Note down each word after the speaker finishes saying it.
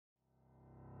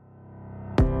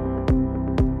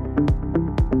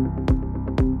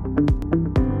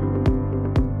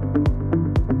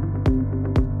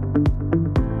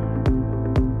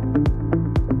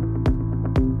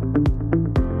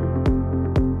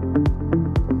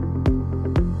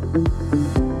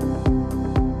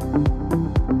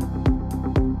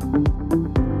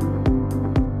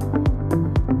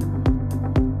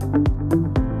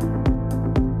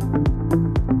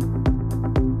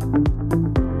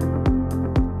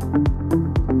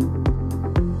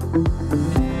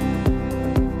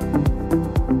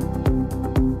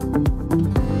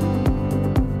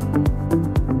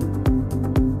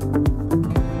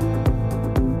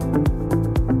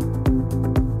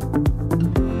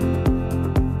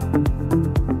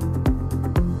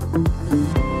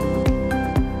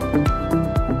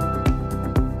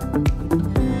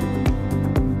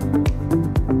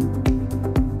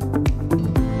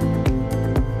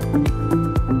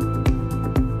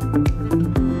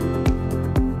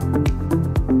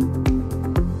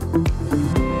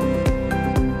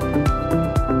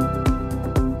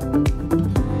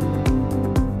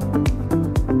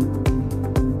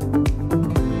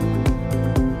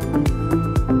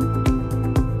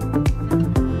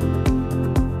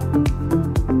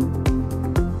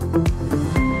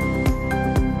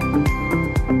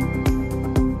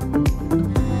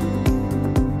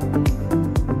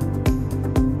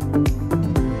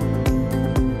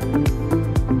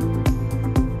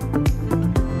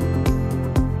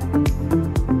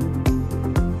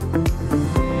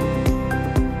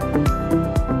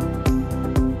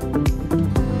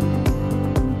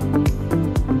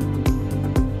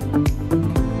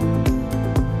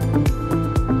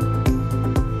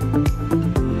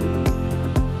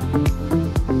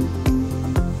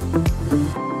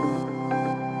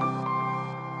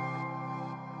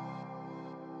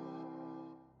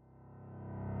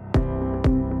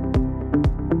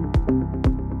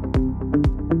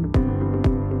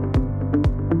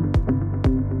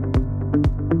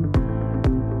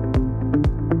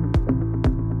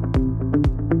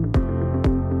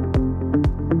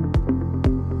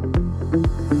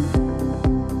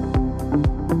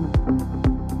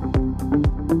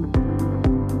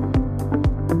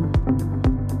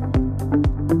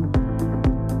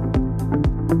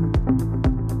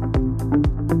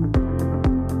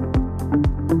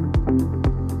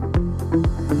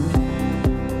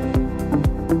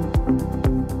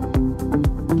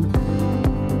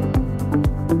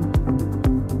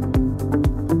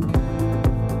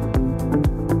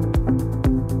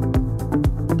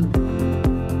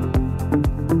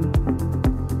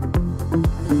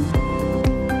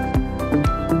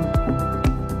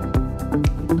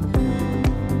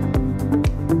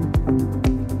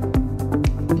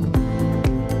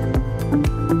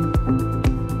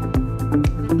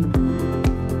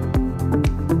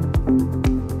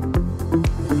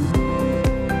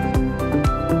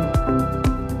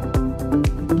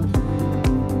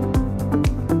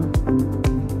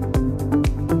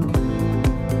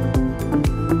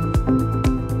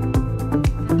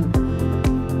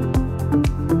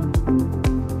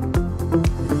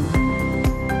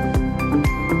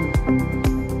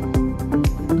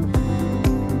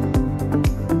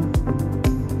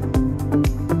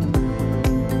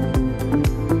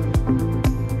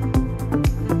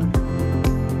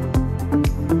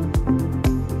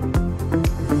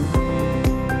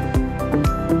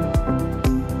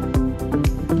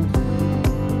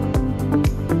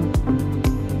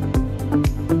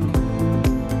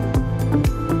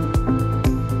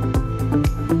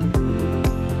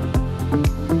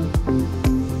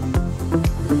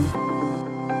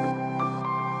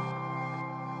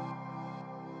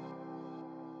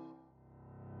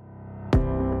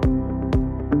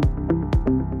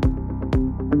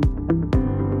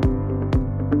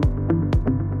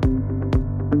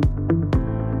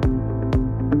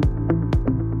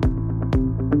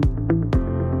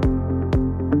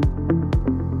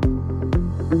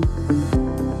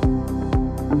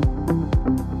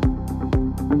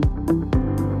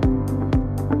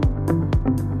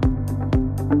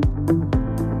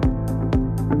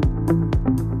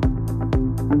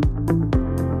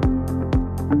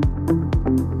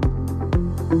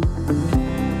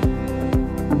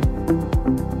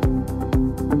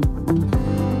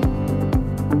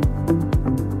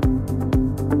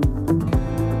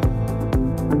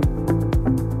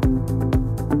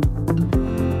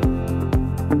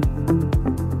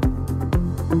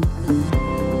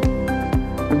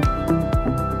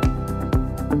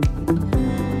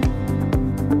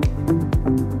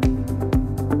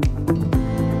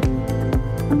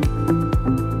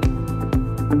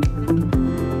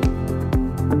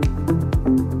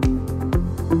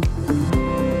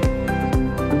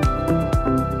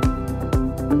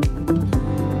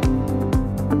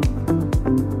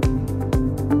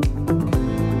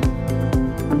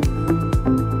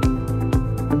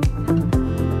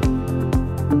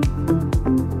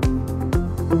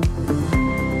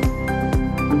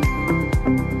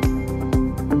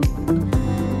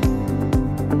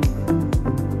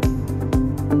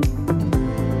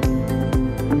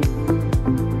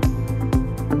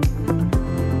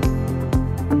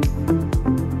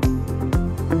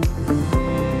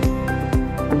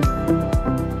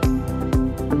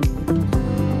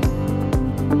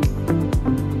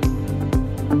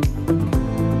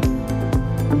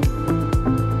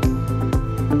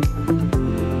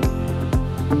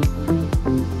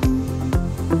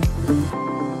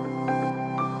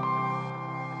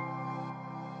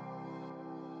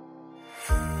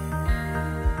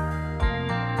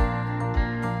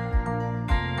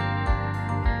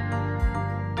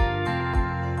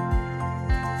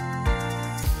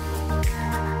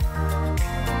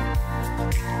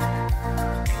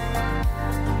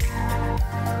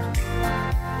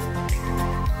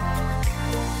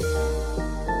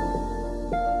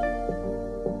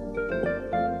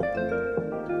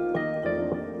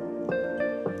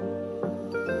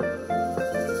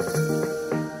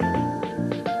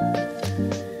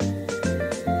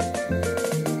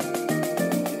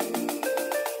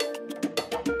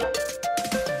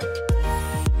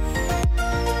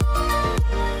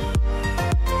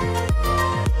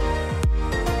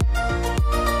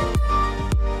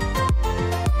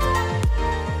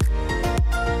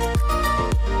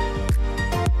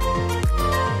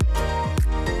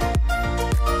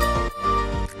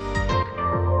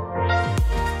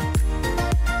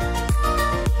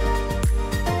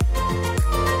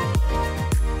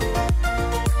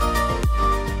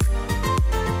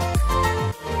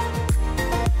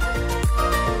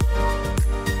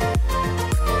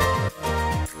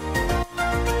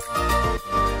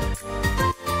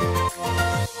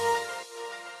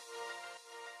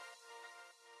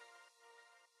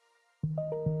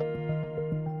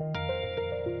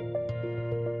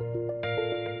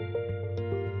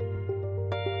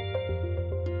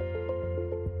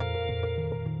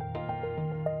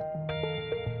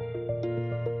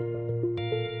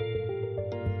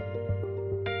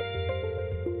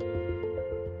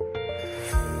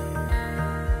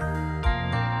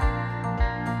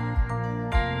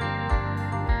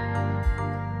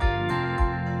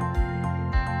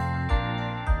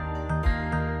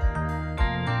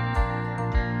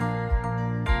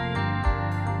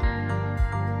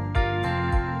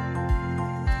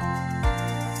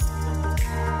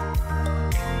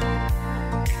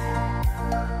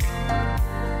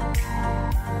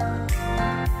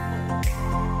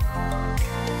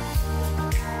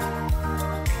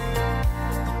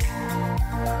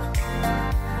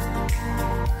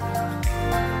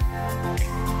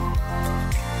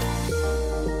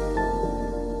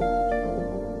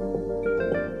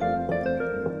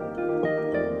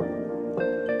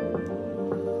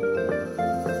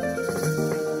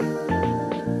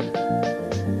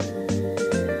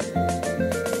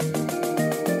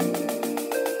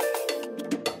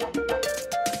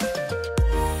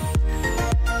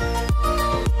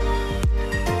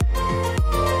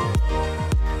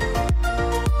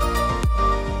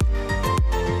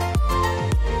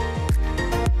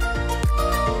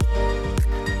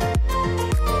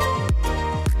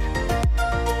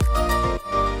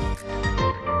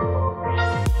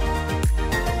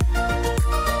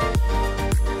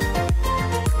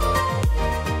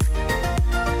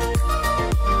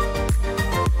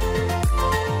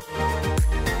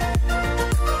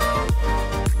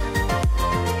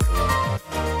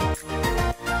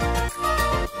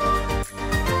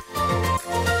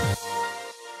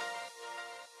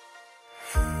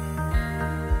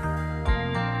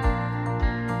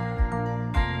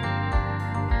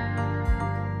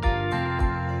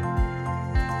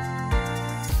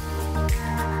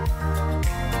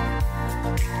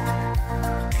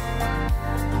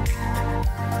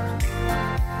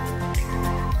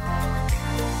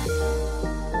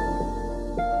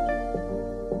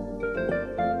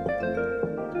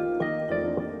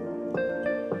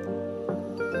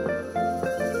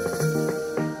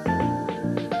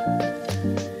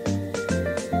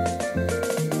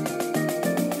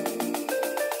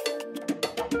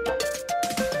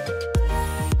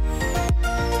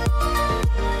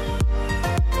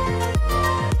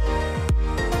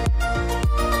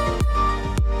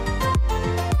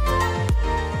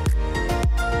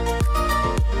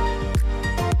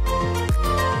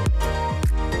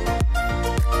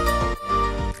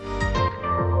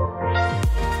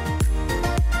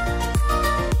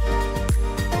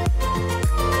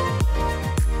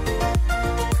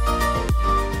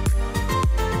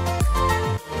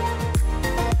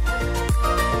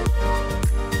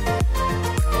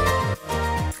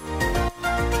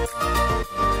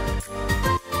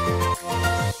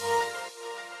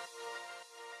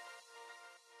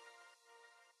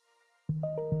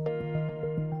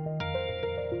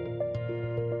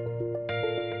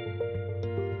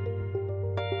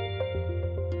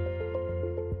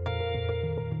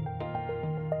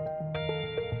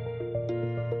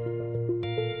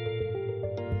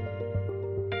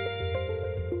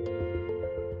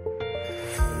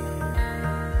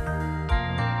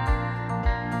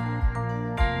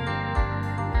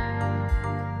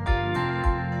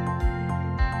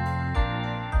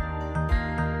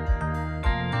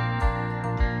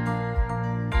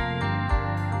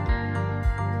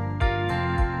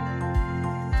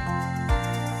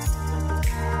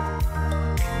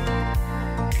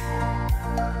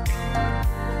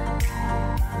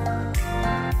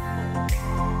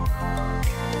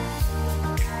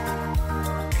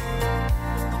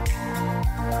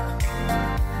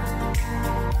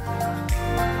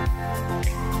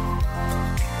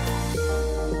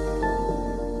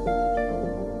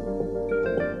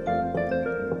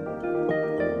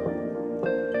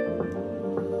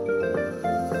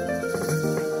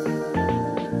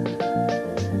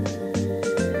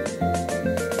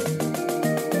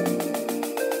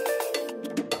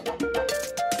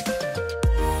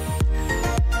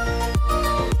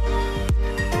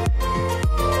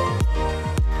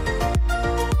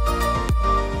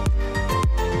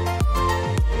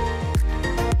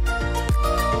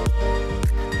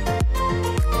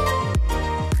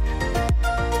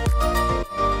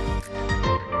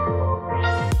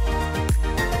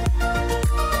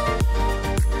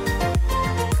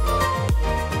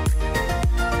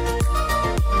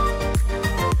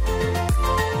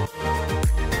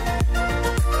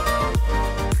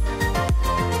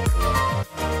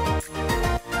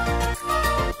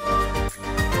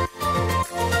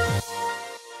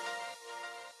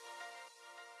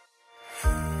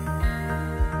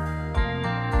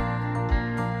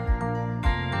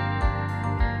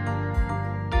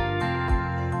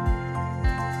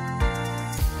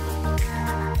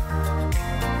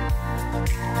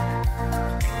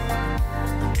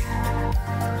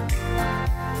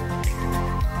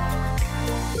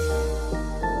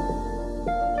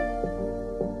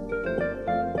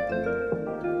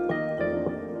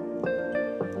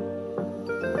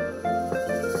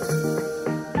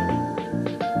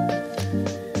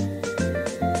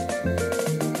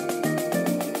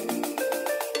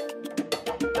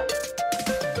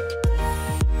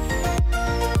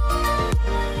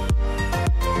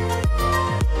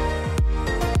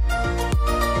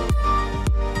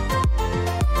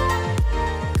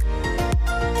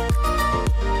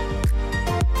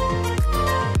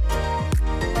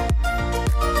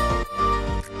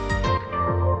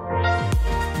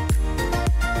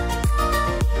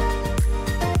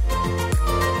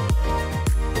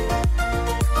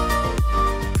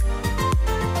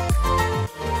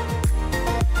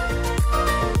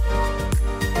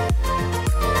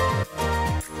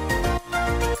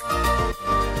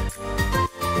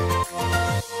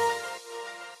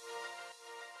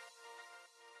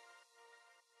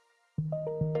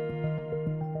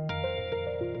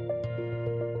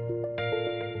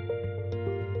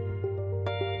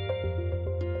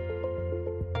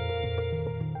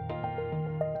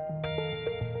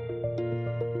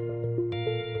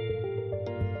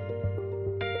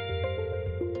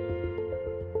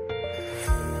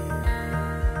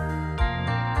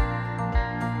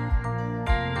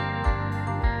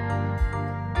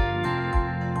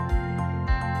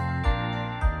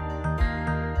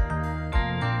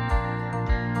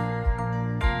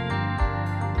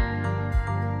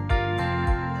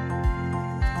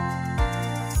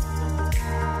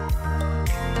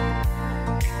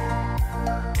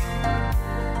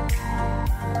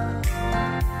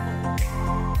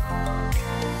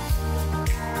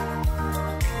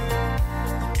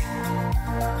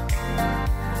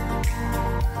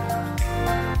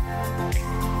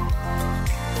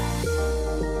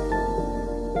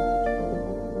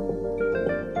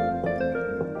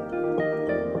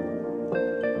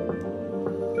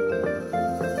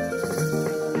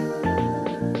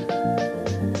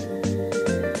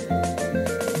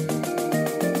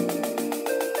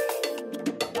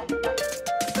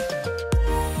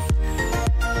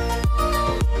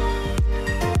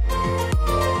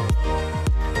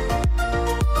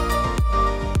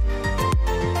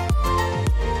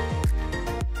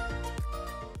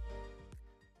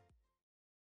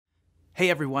Hey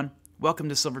everyone, welcome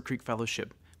to Silver Creek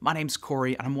Fellowship. My name's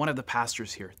Corey and I'm one of the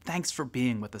pastors here. Thanks for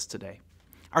being with us today.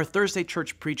 Our Thursday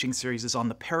church preaching series is on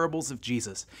the parables of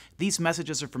Jesus. These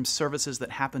messages are from services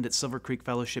that happened at Silver Creek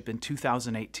Fellowship in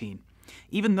 2018.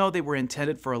 Even though they were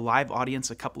intended for a live audience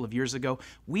a couple of years ago,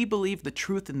 we believe the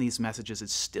truth in these messages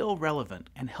is still relevant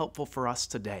and helpful for us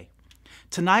today.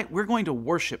 Tonight, we're going to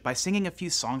worship by singing a few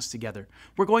songs together.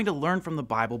 We're going to learn from the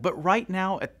Bible, but right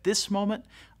now, at this moment,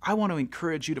 I want to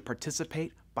encourage you to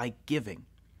participate by giving.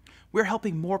 We're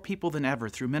helping more people than ever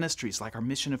through ministries like our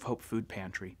Mission of Hope Food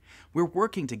Pantry. We're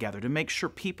working together to make sure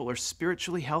people are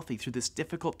spiritually healthy through this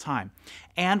difficult time,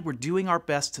 and we're doing our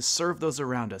best to serve those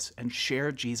around us and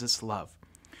share Jesus' love.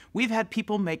 We've had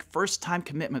people make first-time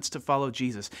commitments to follow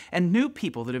Jesus, and new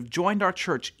people that have joined our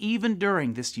church even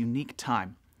during this unique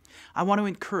time. I want to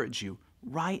encourage you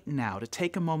right now to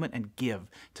take a moment and give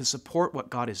to support what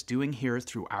God is doing here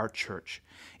through our church.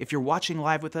 If you're watching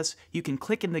live with us, you can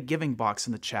click in the giving box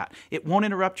in the chat. It won't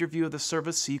interrupt your view of the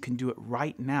service, so you can do it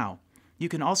right now. You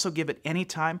can also give at any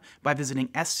time by visiting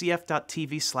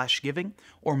scf.tv/giving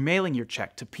or mailing your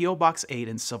check to P.O. Box 8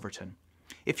 in Silverton.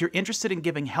 If you're interested in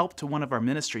giving help to one of our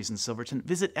ministries in Silverton,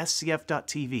 visit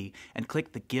scf.tv and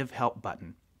click the Give Help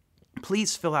button.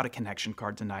 Please fill out a connection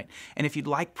card tonight, and if you'd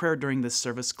like prayer during this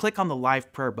service, click on the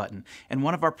live prayer button, and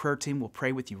one of our prayer team will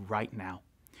pray with you right now.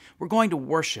 We're going to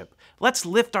worship. Let's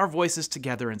lift our voices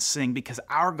together and sing because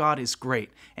our God is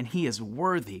great, and He is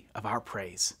worthy of our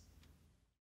praise.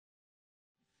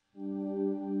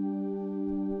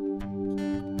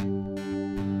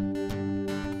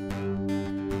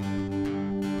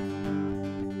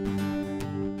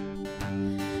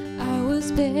 I was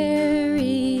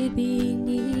buried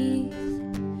beneath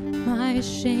my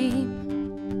shame.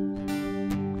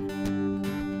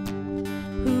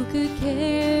 Who could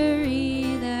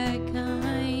carry that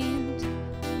kind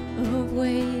of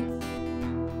weight?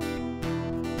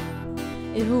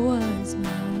 It was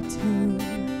my tomb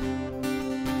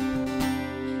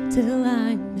till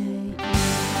I made.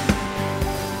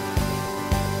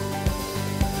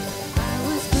 I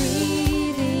was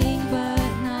breathing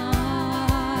but not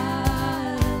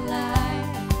alive,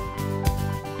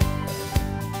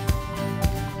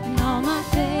 and all my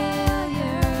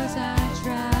failures I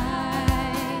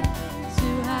tried to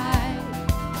hide.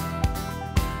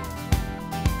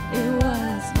 It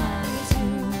was my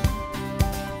tomb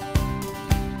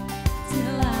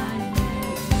till I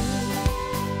met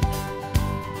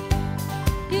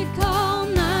you. You called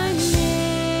my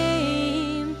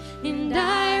name, and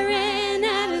I ran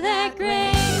out of that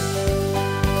grave,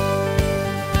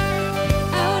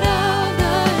 out of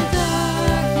the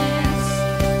darkness,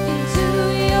 into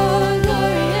your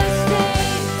glorious day.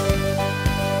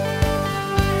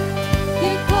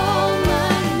 You called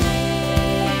my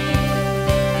name,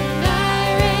 and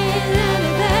I ran out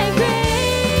of that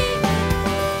grave,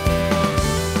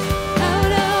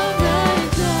 out of the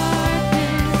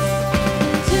darkness,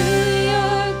 into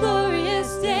your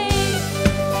glorious day.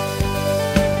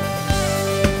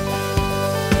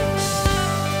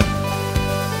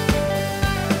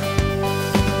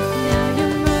 Now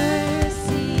your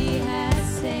mercy has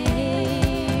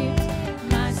saved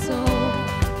my soul.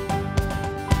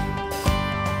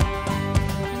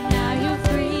 Now your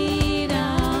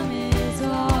freedom is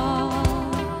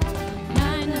all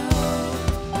I know.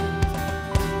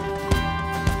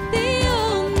 The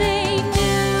old name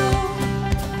knew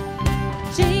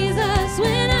Jesus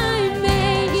when I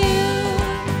met you.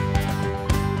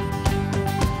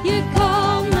 You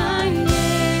called my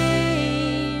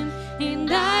name, and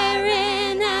I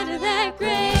ran out of that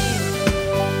grave,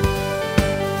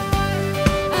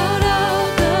 out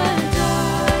of the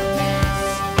darkness,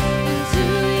 into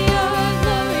your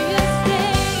glorious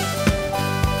day.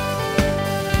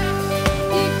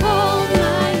 You called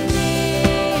my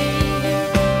name,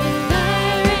 and I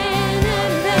ran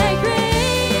out of that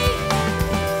grave,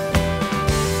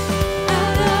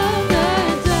 out of the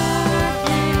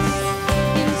darkness,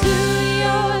 into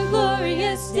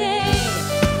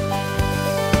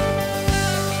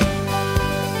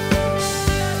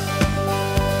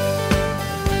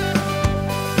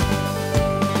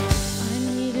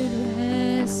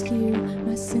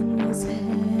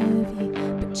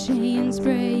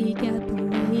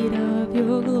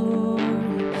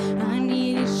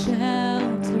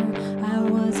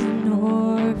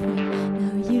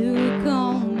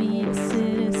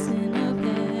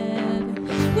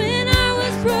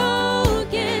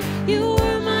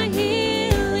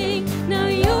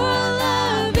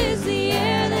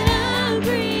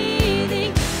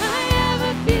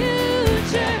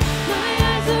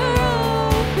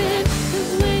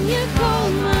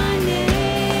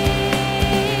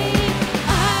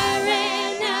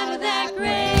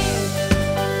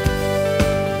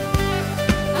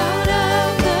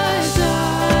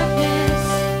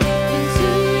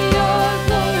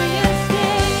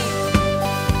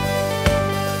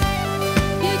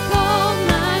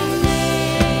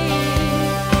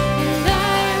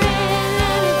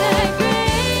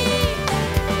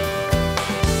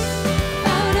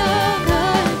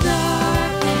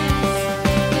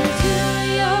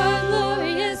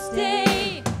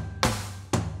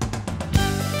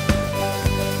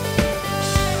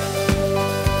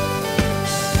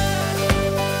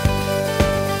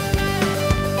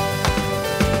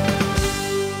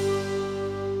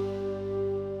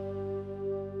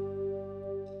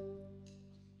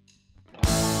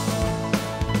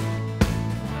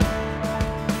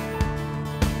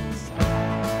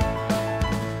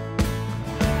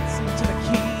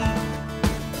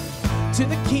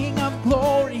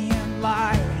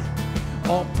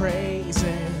All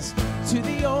praises to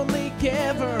the only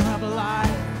giver of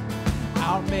life,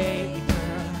 our Maker.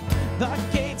 The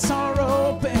gates are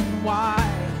open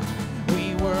wide.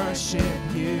 We worship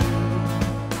you.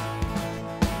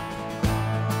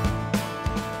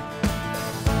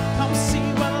 Come see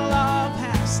what love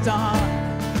has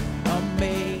done.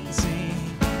 Amazing.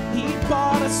 He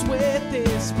bought us with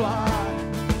his blood.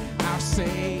 Our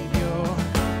Savior.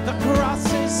 The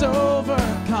cross is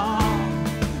overcome.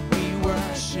 We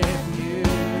worship you.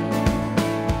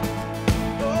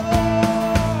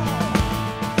 Oh,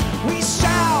 we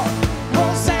shout,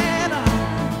 Hosanna,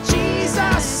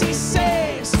 Jesus, he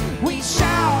saves. We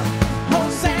shout,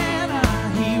 Hosanna,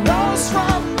 he rose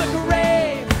from the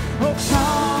grave. Oh,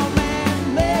 come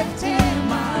and lift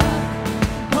him up.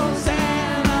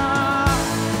 Hosanna.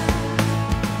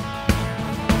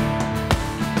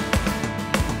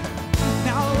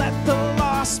 Now let the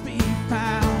lost be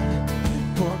found,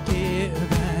 forgiven.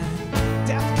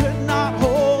 Death could not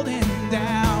hold him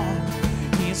down.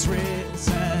 He's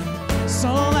risen,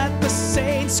 so let the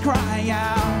saints cry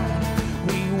out.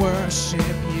 We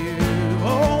worship you.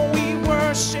 Oh, we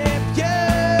worship you.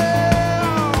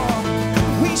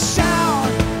 We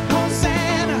shout,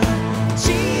 Hosanna,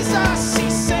 Jesus, he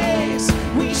saves.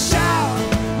 We shout,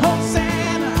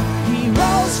 Hosanna, he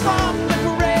rose from the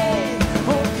grave.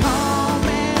 Oh, come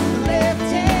and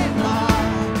lift him up.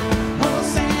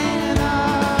 Hosanna.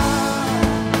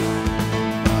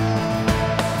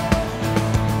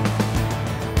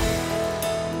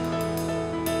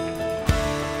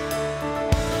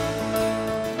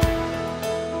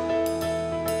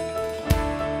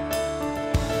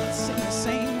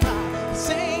 Sing the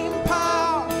same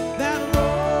power that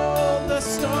rolled the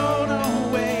stone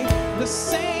away, the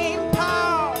same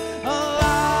power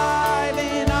alive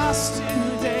in us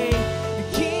today.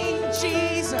 King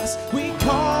Jesus, we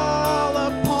call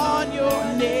upon your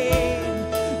name,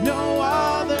 no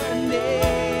other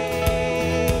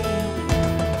name.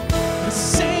 The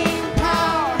same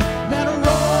power that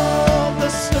rolled the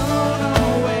stone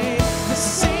away, the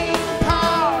same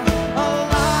power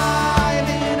alive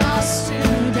in us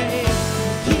today.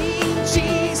 King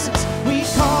Jesus, we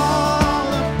call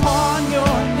upon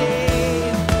your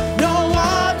name, no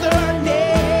other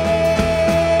name.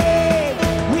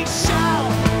 We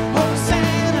shout,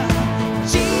 Hosanna,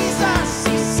 Jesus,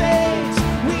 he saves.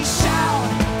 We shout,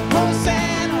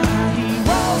 Hosanna, he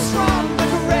rose from the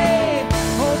grave.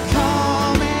 Oh,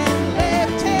 come and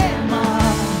lift him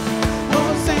up.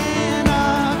 Hosanna,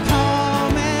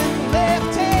 come and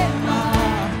lift him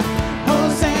up.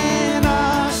 Hosanna,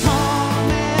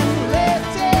 come and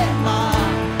lift him up.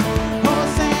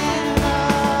 Hosanna.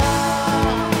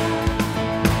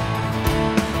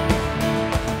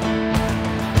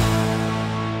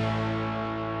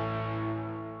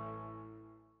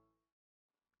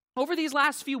 Over these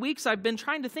last few weeks, I've been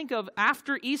trying to think of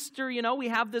after Easter, we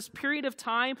have this period of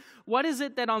time. What is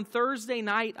it that on Thursday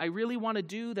night I really want to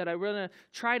do, that I want to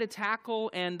try to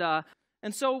tackle? And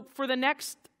so for the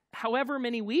next however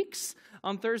many weeks,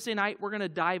 on Thursday night, we're going to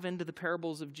dive into the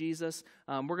parables of Jesus.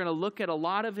 We're going to look at a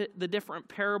lot of the different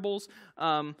parables.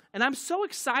 And I'm so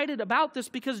excited about this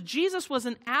because Jesus was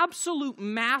an absolute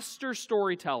master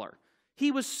storyteller. He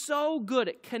was so good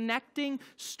at connecting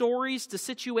stories to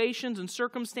situations and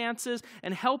circumstances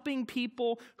and helping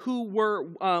people who were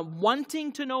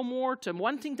wanting to know more, to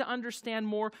wanting to understand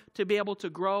more, to be able to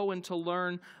grow and to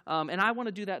learn. And I want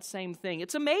to do that same thing.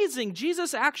 It's amazing.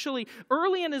 Jesus actually,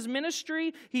 early in his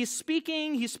ministry, he's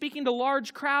speaking to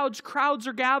large crowds. Crowds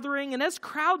are gathering. And as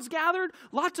crowds gathered,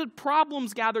 lots of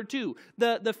problems gathered too.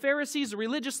 The Pharisees, the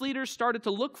religious leaders, started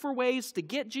to look for ways to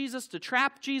get Jesus, to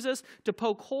trap Jesus, to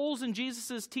poke holes in Jesus'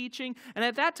 teaching. And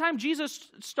at that time,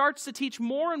 Jesus starts to teach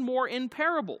more and more in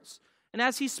parables. And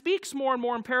as he speaks more and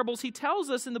more in parables, he tells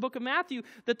us in the book of Matthew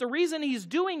that the reason he's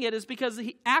doing it is because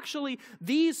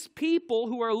these people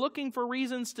who are looking for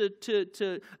reasons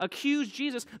to accuse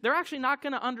Jesus, they're actually not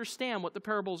going to understand what the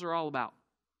parables are all about.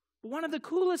 But one of the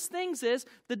coolest things is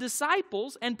the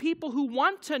disciples and people who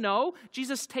want to know,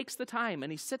 Jesus takes the time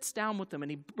and he sits down with them and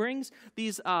he brings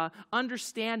these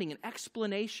understanding and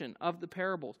explanation of the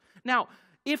parables. Now,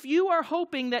 if you are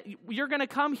hoping that you're going to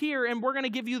come here and we're going to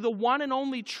give you the one and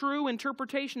only true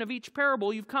interpretation of each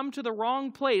parable, you've come to the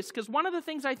wrong place. Because one of the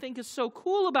things I think is so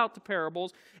cool about the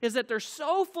parables is that they're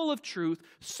so full of truth,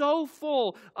 so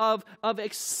full of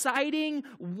exciting,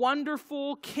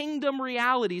 wonderful kingdom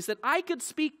realities that I could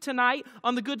speak tonight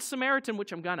on the Good Samaritan,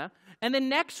 which I'm gonna, and then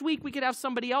next week we could have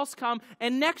somebody else come,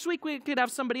 and next week we could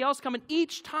have somebody else come, and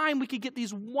each time we could get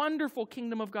these wonderful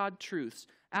kingdom of God truths.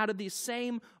 out of these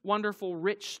same wonderful,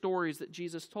 rich stories that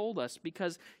Jesus told us,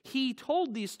 because he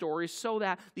told these stories so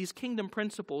that these kingdom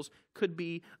principles could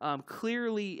be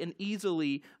clearly and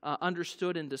easily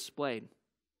understood and displayed.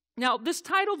 Now, this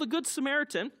title, The Good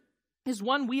Samaritan, is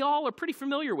one we all are pretty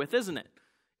familiar with, isn't it?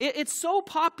 It's so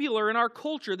popular in our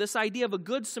culture, this idea of a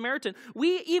Good Samaritan.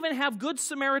 We even have Good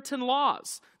Samaritan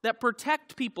laws that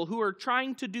protect people who are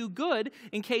trying to do good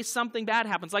in case something bad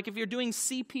happens. Like if you're doing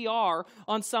CPR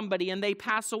on somebody and they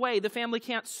pass away, the family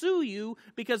can't sue you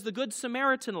because the Good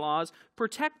Samaritan laws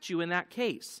protect you in that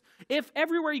case. If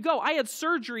everywhere you go, I had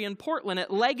surgery in Portland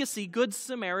at Legacy Good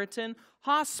Samaritan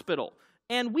Hospital.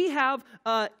 And we have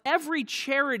every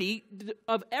charity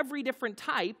of every different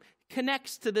type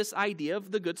connects to this idea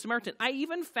of the Good Samaritan. I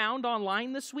even found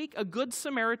online this week a Good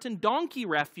Samaritan donkey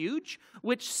refuge,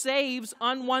 which saves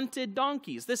unwanted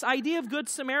donkeys. This idea of Good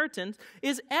Samaritans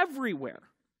is everywhere.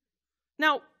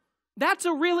 Now, that's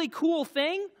a really cool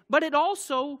thing, but it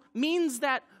also means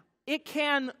that it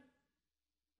can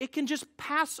just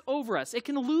pass over us. It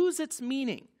can lose its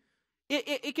meaning.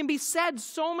 It can be said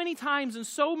so many times in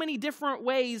so many different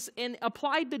ways and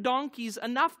applied to donkeys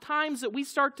enough times that we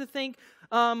start to think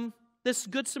this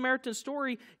Good Samaritan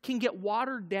story can get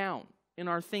watered down in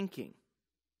our thinking.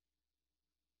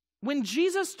 When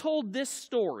Jesus told this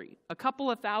story a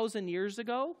couple of thousand years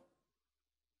ago,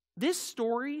 this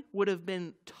story would have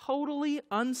been totally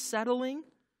unsettling,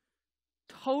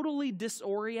 totally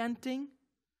disorienting.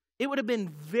 It would have been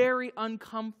very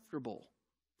uncomfortable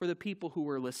for the people who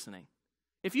were listening.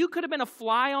 If you could have been a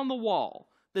fly on the wall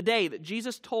the day that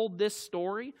Jesus told this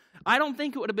story, I don't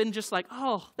think it would have been just like,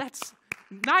 oh, that's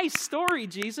nice story,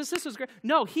 Jesus. This is great.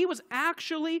 No, he was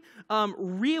actually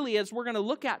really, as we're going to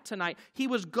look at tonight, he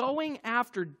was going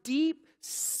after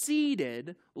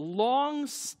deep-seated,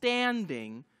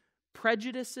 long-standing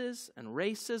prejudices and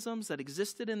racisms that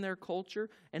existed in their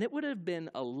culture, and it would have been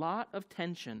a lot of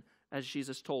tension as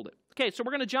Jesus told it. Okay, so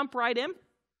we're going to jump right in.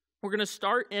 We're going to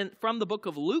start from the book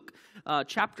of Luke,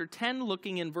 chapter 10,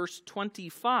 looking in verse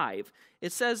 25.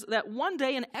 It says that one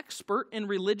day an expert in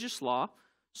religious law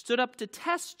stood up to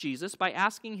test Jesus by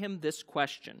asking him this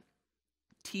question: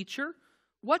 "Teacher,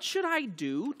 what should I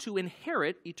do to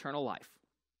inherit eternal life?"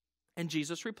 And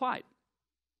Jesus replied,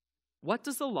 "What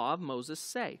does the law of Moses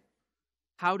say?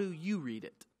 How do you read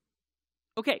it?"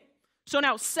 Okay, so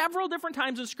now several different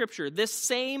times in Scripture, this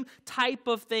same type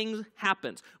of thing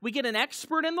happens. We get an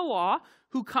expert in the law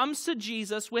who comes to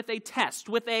Jesus with a test,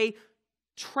 with a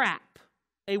trap,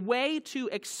 a way to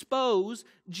expose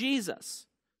Jesus.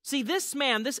 See, this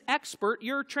man, this expert,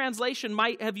 your translation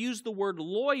might have used the word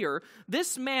lawyer.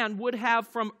 This man would have,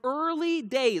 from early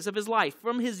days of his life,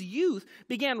 from his youth,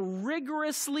 began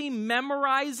rigorously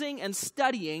memorizing and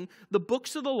studying the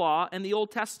books of the law and the Old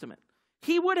Testament.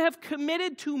 He would have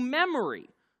committed to memory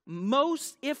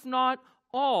most, if not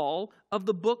all, of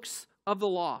the books of the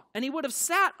law. And he would have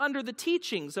sat under the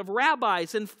teachings of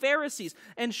rabbis and Pharisees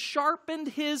and sharpened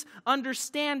his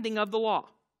understanding of the law.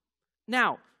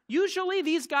 Now, usually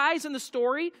these guys in the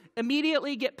story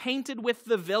immediately get painted with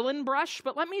the villain brush,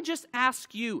 but let me just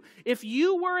ask you, if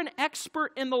you were an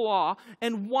expert in the law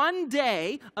and one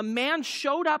day a man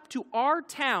showed up to our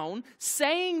town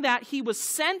saying that he was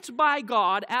sent by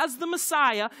God as the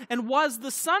Messiah and was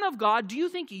the Son of God, do you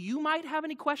think you might have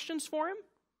any questions for him?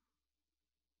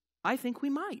 I think we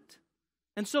might.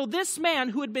 And so this man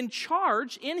who had been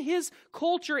charged in his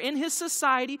culture, in his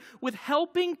society, with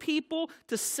helping people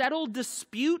to settle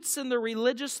disputes in the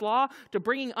religious law, to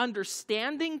bringing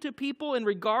understanding to people in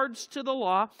regards to the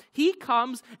law, he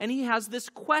comes and he has this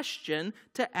question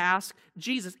to ask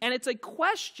Jesus. And it's a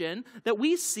question that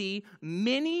we see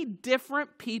many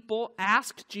different people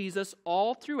ask Jesus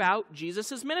all throughout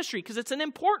Jesus' ministry, because it's an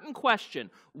important question.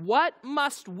 What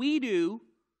must we do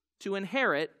to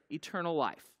inherit eternal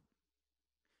life?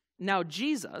 Now,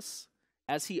 Jesus,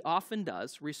 as he often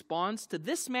does, responds to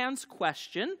this man's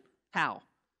question. How?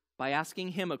 By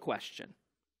asking him a question.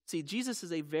 See, Jesus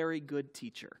is a very good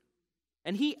teacher.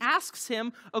 And he asks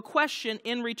him a question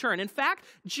in return. In fact,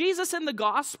 Jesus in the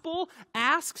gospel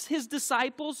asks his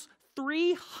disciples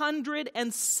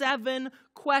 307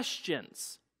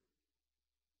 questions.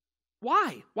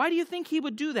 Why? Why do you think he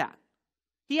would do that?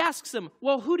 He asks them,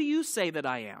 well, who do you say that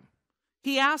I am?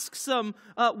 He asks them,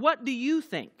 what do you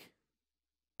think?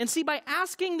 And see, by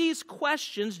asking these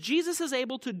questions, Jesus is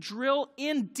able to drill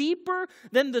in deeper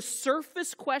than the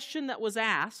surface question that was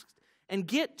asked and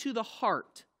get to the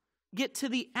heart, get to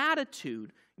the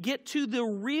attitude, get to the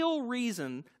real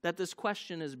reason that this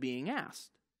question is being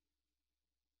asked.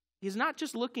 He's not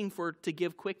just looking to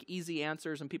give quick, easy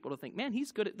answers and people to think, man,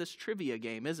 he's good at this trivia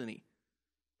game, isn't he?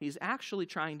 He's actually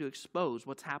trying to expose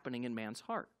what's happening in man's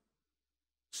heart.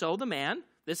 So the man,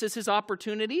 this is his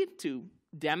opportunity to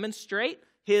demonstrate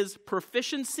his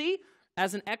proficiency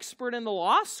as an expert in the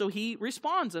law. So he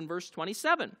responds in verse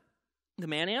 27. The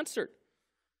man answered,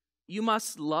 "You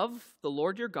must love the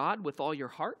Lord your God with all your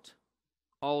heart,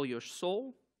 all your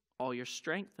soul, all your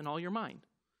strength, and all your mind,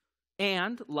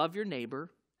 and love your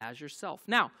neighbor as yourself."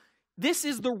 Now, this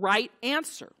is the right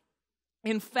answer.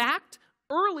 In fact,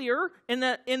 earlier in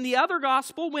the other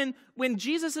gospel, when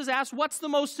Jesus is asked what's the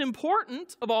most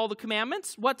important of all the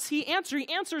commandments, what's he answer? He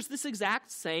answers this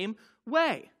exact same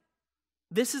way.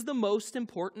 This is the most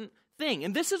important thing.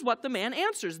 And this is what the man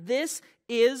answers. This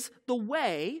is the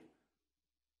way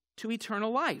to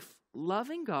eternal life,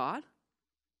 loving God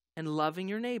and loving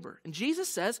your neighbor. And Jesus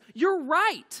says, "You're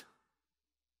right."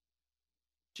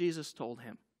 Jesus told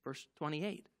him, verse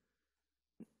 28.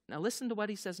 Now listen to what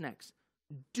he says next.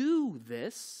 "Do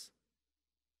this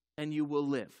and you will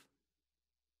live."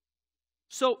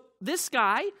 So this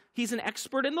guy, he's an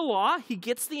expert in the law. He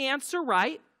gets the answer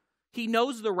right. He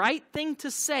knows the right thing to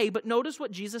say, but notice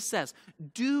what Jesus says.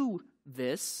 Do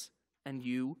this and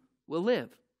you will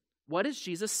live. What is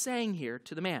Jesus saying here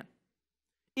to the man?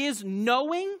 Is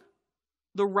knowing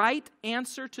the right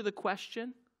answer to the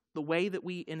question the way that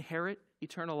we inherit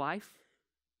eternal life?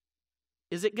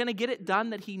 Is it going to get it done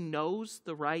that he knows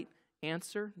the right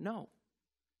answer? No.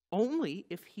 Only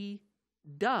if he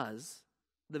does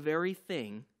the very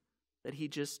thing that he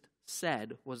just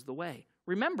said was the way.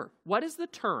 Remember, what is the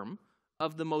term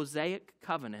of the Mosaic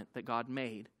covenant that God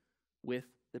made with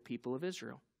the people of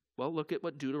Israel? Well, look at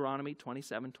what Deuteronomy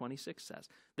 27:26 says.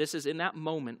 This is in that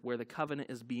moment where the covenant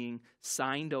is being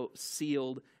signed,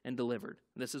 sealed, and delivered.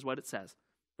 This is what it says.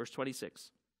 Verse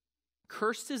 26.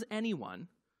 "Cursed is anyone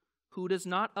who does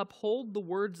not uphold the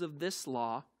words of this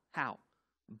law." How?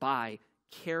 By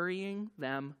carrying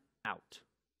them out.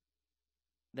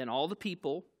 Then all the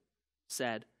people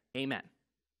said, "Amen."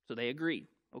 So they agreed.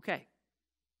 Okay,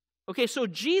 so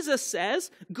Jesus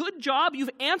says, good job, you've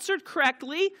answered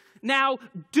correctly. Now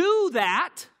do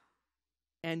that,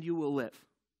 and you will live.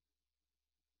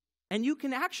 And you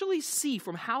can actually see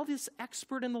from how this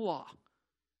expert in the law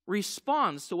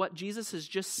responds to what Jesus has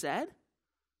just said,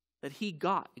 that he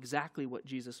got exactly what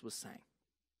Jesus was saying.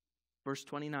 Verse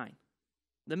 29.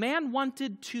 The man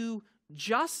wanted to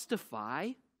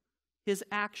justify his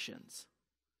actions.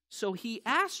 So he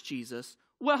asked Jesus,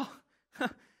 "Well,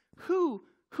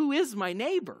 who is my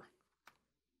neighbor?"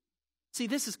 See,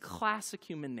 this is classic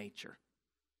human nature.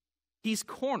 He's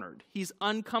cornered. He's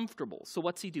uncomfortable. So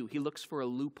what's he do? He looks for a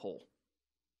loophole.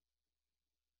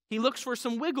 He looks for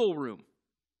some wiggle room.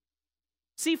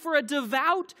 See, for a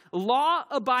devout,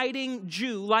 law-abiding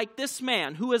Jew like this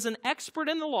man, who is an expert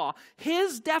in the law,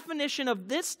 his definition of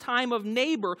this time of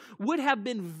neighbor would have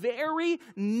been very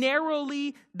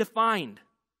narrowly defined.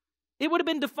 It would have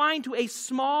been defined to a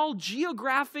small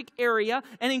geographic area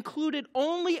and included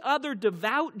only other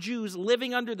devout Jews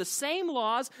living under the same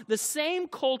laws, the same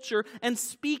culture, and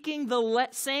speaking the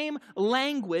same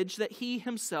language that he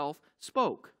himself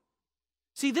spoke.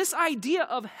 See, this idea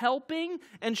of helping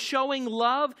and showing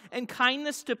love and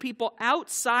kindness to people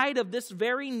outside of this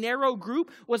very narrow group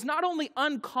was not only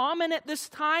uncommon at this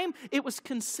time, it was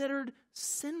considered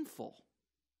sinful.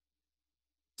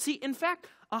 See, in fact,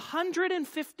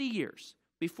 150 years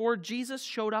before Jesus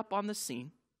showed up on the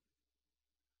scene,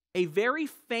 a very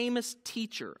famous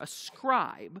teacher, a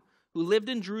scribe who lived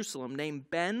in Jerusalem named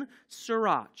Ben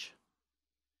Sirach.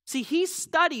 See, he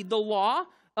studied the law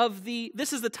of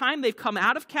this is the time they've come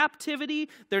out of captivity.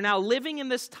 They're now living in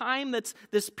this time that's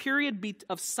this period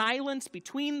of silence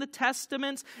between the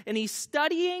testaments. And he's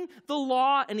studying the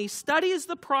law and he studies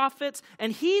the prophets.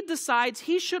 And he decides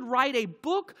he should write a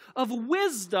book of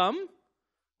wisdom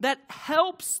that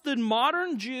helps the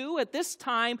modern Jew at this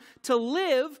time to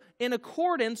live in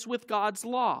accordance with God's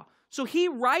law. So he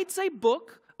writes a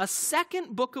book, a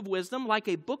second book of wisdom, like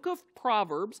a book of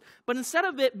Proverbs, but instead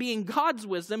of it being God's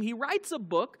wisdom, he writes a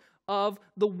book of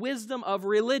the wisdom of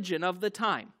religion of the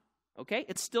time. Okay?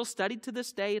 It's still studied to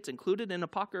this day. It's included in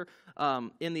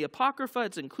the Apocrypha.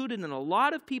 It's included in a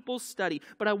lot of people's study.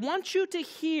 But I want you to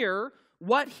hear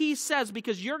what he says,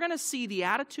 because you're going to see the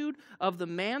attitude of the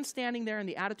man standing there and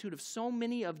the attitude of so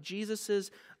many of Jesus's,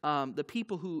 the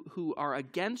people who are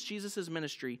against Jesus's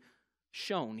ministry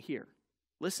shown here.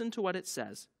 Listen to what it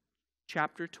says.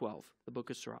 Chapter 12, the book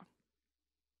of Sirach.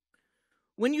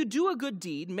 When you do a good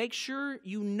deed, make sure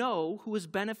you know who is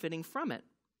benefiting from it.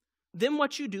 Then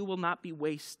what you do will not be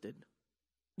wasted.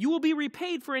 You will be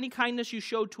repaid for any kindness you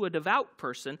show to a devout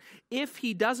person. If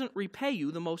he doesn't repay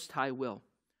you, the Most High will.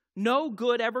 No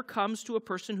good ever comes to a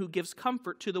person who gives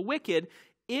comfort to the wicked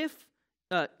if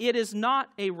it is not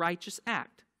a righteous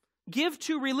act. Give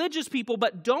to religious people,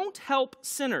 but don't help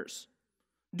sinners.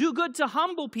 Do good to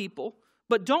humble people,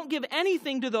 but don't give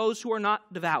anything to those who are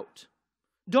not devout.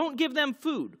 Don't give them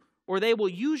food, or they will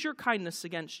use your kindness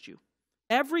against you.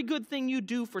 Every good thing you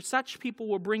do for such people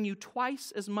will bring you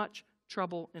twice as much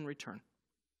trouble in return.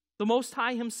 The Most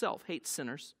High himself hates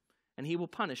sinners, and he will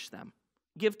punish them.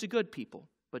 Give to good people,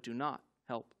 but do not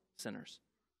help sinners.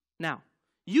 Now,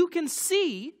 you can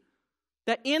see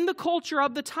that in the culture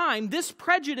of the time, this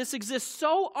prejudice exists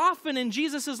so often in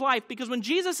Jesus' life, because when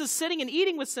Jesus is sitting and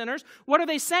eating with sinners, what are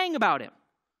they saying about him?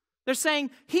 They're saying,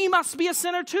 he must be a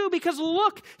sinner too, because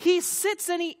look, he sits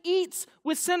and he eats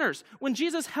with sinners. When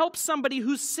Jesus helps somebody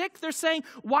who's sick, they're saying,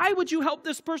 why would you help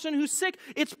this person who's sick?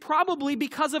 It's probably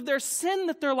because of their sin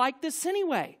that they're like this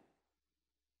anyway.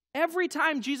 Every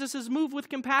time Jesus is moved with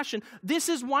compassion, this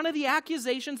is one of the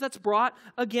accusations that's brought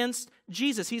against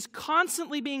Jesus. He's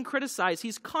constantly being criticized.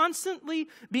 He's constantly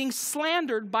being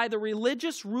slandered by the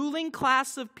religious ruling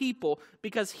class of people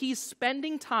because he's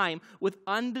spending time with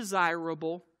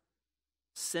undesirable,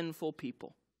 sinful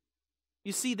people.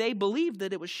 You see, they believed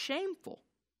that it was shameful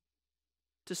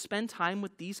to spend time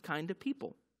with these kind of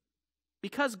people.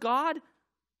 Because God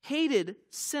hated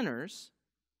sinners,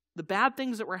 the bad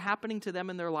things that were happening to them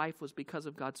in their life was because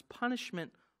of God's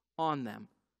punishment on them.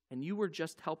 And you were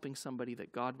just helping somebody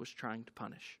that God was trying to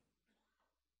punish.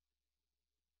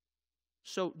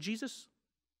 So Jesus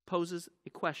poses a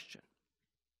question.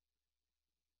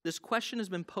 This question has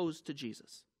been posed to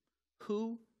Jesus.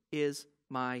 Who is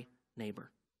my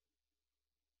neighbor?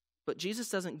 But Jesus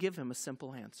doesn't give him a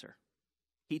simple answer.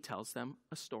 He tells them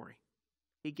a story.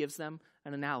 He gives them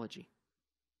an analogy.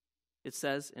 It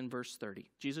says in verse 30,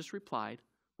 Jesus replied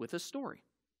with a story.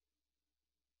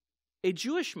 A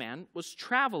Jewish man was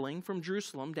traveling from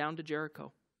Jerusalem down to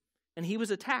Jericho, and he was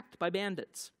attacked by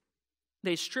bandits.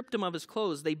 They stripped him of his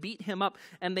clothes, they beat him up,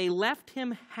 and they left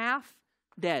him half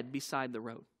dead beside the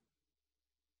road.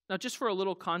 Now, just for a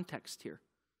little context here,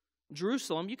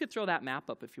 Jerusalem, you could throw that map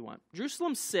up if you want.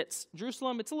 Jerusalem,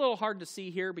 it's a little hard to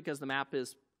see here because the map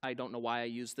is, I don't know why I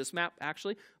use this map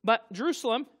actually, but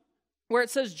Jerusalem, where it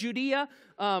says Judea,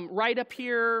 right up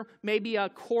here, maybe a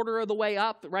quarter of the way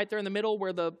up, right there in the middle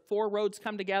where the four roads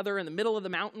come together in the middle of the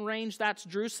mountain range, that's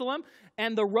Jerusalem.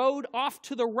 And the road off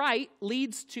to the right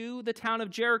leads to the town of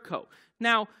Jericho.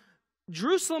 Now,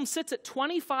 Jerusalem sits at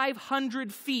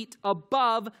 2,500 feet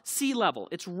above sea level.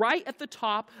 It's right at the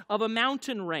top of a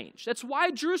mountain range. That's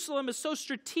why Jerusalem is so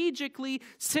strategically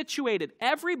situated.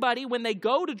 Everybody, when they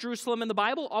go to Jerusalem in the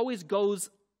Bible, always goes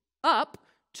up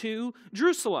to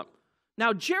Jerusalem.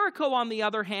 Now, Jericho, on the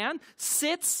other hand,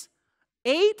 sits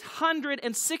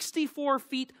 864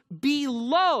 feet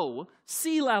below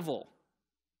sea level.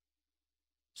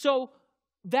 So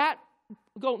that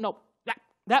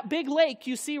big lake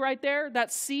you see right there,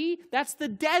 that sea, that's the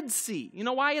Dead Sea. You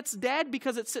know why it's dead?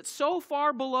 Because it sits so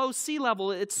far below sea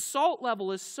level. Its salt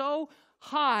level is so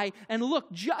high. And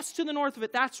look, just to the north of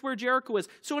it, that's where Jericho is.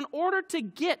 So in order to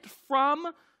get from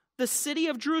the city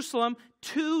of Jerusalem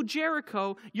to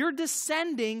Jericho, you're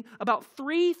descending about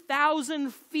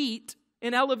 3,000 feet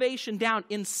in elevation down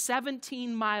in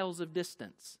 17 miles of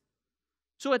distance.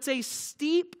 So it's a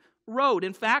steep road.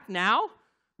 In fact, now,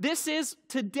 this is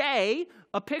today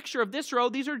a picture of this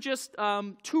road. These are just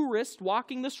tourists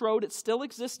walking this road. It still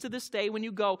exists to this day when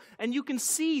you go. And you can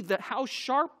see how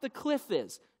sharp the cliff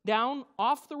is down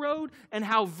off the road and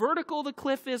how vertical the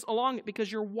cliff is along it,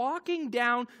 because you're walking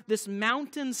down this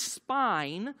mountain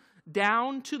spine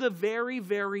down to the very,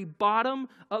 very bottom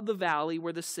of the valley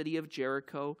where the city of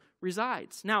Jericho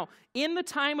resides. Now, in the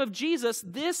time of Jesus,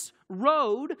 this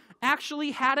road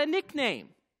actually had a nickname.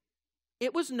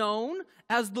 It was known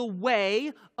as the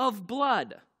Way of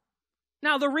Blood.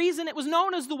 Now, the reason it was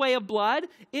known as the Way of Blood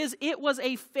is it was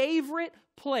a favorite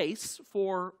place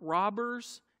for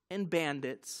robbers and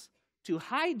bandits to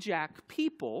hijack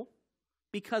people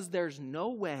because there's no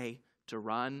way to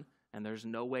run and there's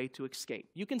no way to escape.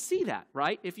 You can see that,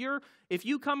 right? If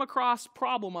you come across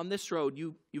problem on this road,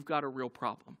 you've got a real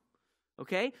problem.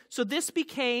 Okay? So this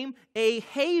became a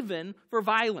haven for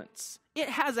violence. It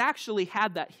has actually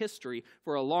had that history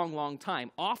for a long, long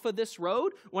time. Off of this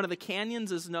road, one of the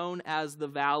canyons is known as the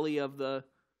Valley of the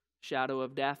Shadow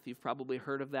of Death. You've probably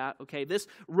heard of that. Okay, this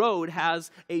road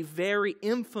has a very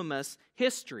infamous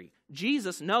history.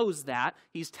 Jesus knows that.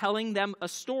 He's telling them a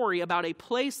story about a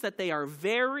place that they are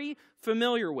very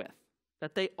familiar with,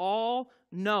 that they all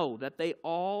know, that they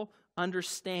all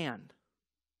understand.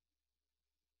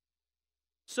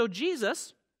 So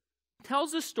Jesus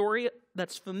tells a story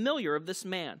that's familiar of this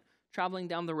man traveling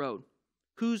down the road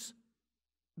who's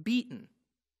beaten,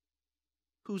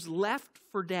 who's left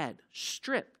for dead,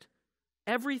 stripped,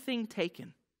 everything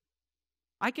taken.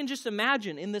 I can just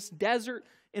imagine in this desert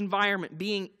environment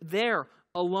being there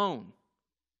alone,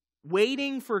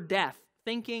 waiting for death,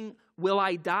 thinking, will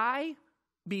I die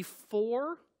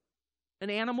before an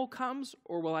animal comes,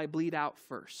 or will I bleed out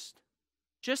first?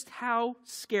 Just how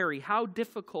scary, how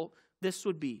difficult this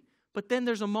would be. But then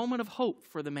there's a moment of hope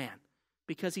for the man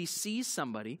because he sees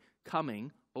somebody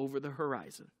coming over the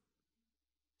horizon.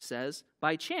 It says,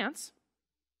 by chance,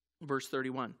 verse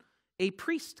 31, a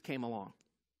priest came along.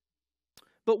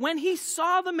 But when he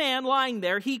saw the man lying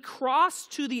there, he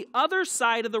crossed to the other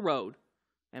side of the road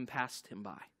and passed him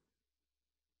by.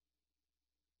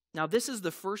 Now, this is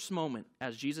the first moment,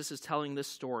 as Jesus is telling this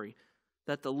story,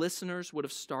 that the listeners would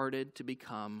have started to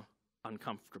become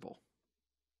uncomfortable.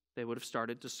 They would have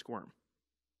started to squirm.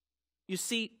 You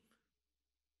see,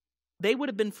 they would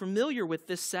have been familiar with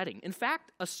this setting. In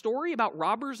fact, a story about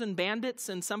robbers and bandits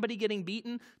and somebody getting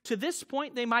beaten, to this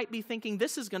point, they might be thinking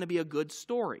this is going to be a good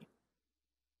story.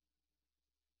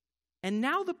 And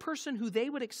now the person who they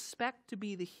would expect to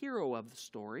be the hero of the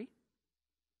story,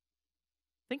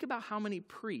 think about how many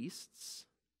priests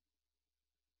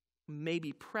may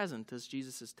be present as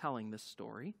Jesus is telling this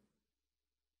story.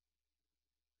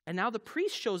 And now the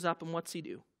priest shows up, and what's he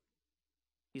do?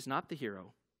 He's not the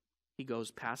hero. He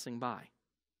goes passing by.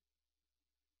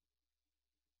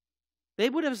 They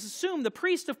would have assumed the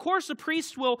priest, of course, the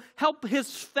priest will help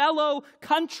his fellow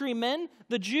countryman,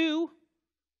 the Jew.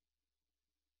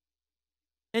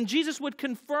 And Jesus would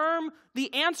confirm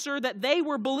the answer that they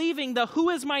were believing, the who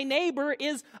is my neighbor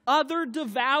is other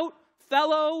devout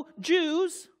fellow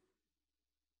Jews.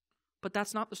 But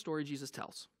that's not the story Jesus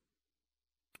tells.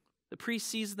 The priest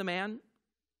sees the man.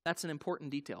 That's an important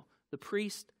detail. The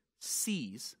priest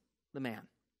sees the man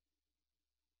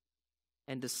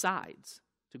and decides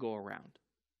to go around.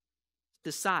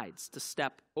 Decides to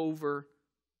step over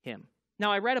him.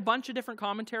 Now, I read a bunch of different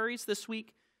commentaries this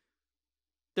week.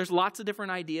 There's lots of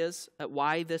different ideas at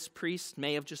why this priest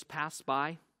may have just passed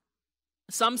by.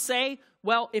 Some say,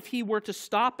 well, if he were to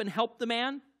stop and help the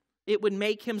man, it would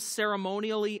make him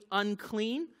ceremonially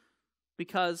unclean,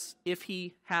 because if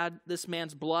he had this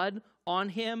man's blood on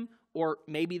him, or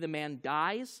maybe the man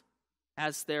dies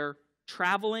as they're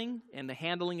traveling, and the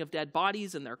handling of dead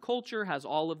bodies in their culture has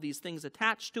all of these things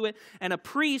attached to it. And a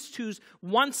priest who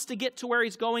wants to get to where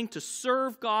he's going to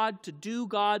serve God, to do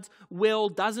God's will,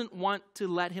 doesn't want to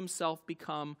let himself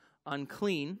become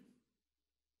unclean.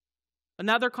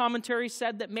 Another commentary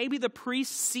said that maybe the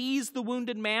priest sees the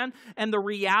wounded man, and the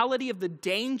reality of the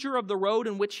danger of the road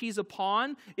in which he's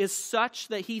upon is such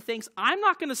that he thinks, I'm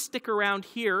not going to stick around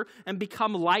here and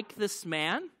become like this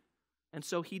man. And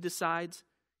so he decides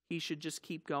he should just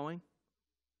keep going.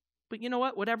 But you know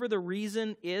what? Whatever the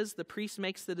reason is, the priest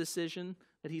makes the decision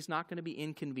that he's not going to be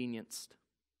inconvenienced.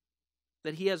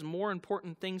 That he has more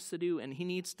important things to do, and he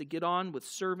needs to get on with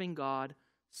serving God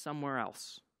somewhere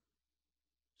else.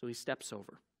 So he steps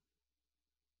over.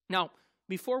 Now,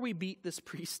 before we beat this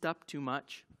priest up too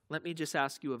much, let me just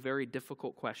ask you a very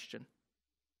difficult question.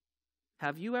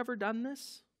 Have you ever done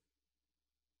this?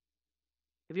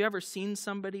 Have you ever seen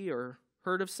somebody or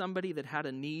heard of somebody that had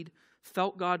a need,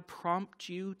 felt God prompt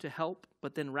you to help,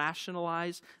 but then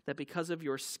rationalize that because of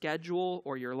your schedule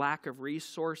or your lack of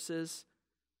resources,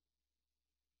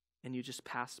 and you just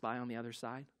passed by on the other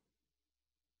side?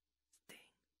 Dang.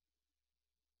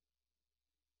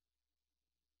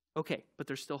 Okay, but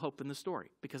there's still hope in the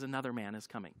story because another man is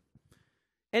coming.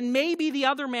 And maybe the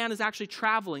other man is actually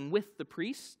traveling with the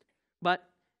priest, but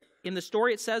in the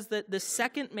story it says that the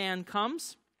second man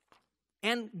comes.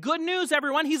 And good news,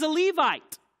 everyone, he's a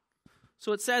Levite.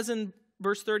 So it says in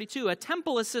verse 32, a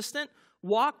temple assistant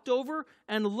walked over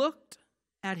and looked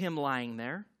at him lying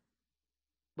there,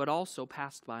 but also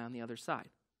passed by on the other side.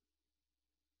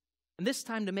 And this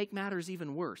time, to make matters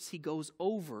even worse, he goes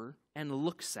over and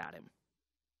looks at him.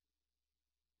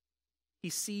 He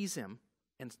sees him,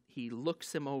 and he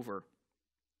looks him over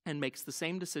and makes the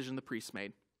same decision the priest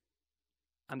made.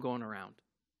 I'm going around.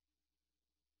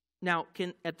 Now,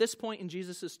 at this point in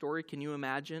Jesus' story, can you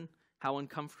imagine how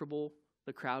uncomfortable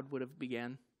the crowd would have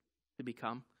began to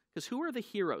become? Because who are the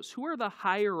heroes? Who are the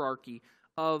hierarchy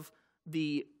of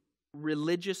the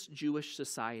religious Jewish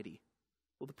society?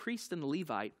 Well, the priest and the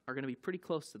Levite are going to be pretty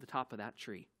close to the top of that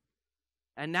tree.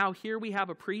 And now here we have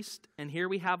a priest and here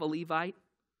we have a Levite.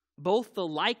 Both the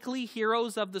likely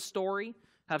heroes of the story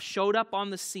have showed up on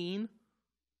the scene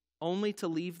only to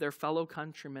leave their fellow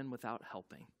countrymen without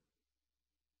helping.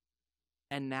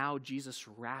 And now Jesus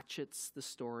ratchets the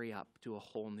story up to a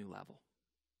whole new level.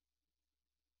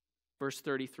 Verse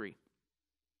 33.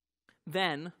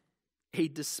 Then a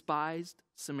despised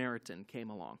Samaritan came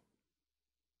along.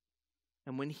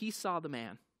 And when he saw the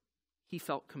man, he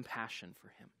felt compassion for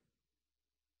him.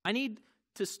 I need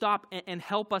to stop and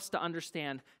help us to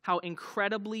understand how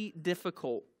incredibly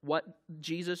difficult what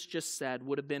Jesus just said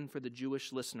would have been for the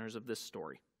Jewish listeners of this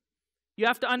story. You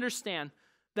have to understand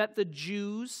that the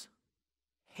Jews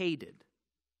hated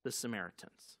the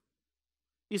Samaritans.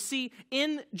 You see,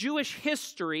 in Jewish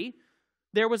history,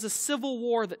 there was a civil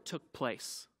war that took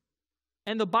place.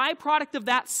 And the byproduct of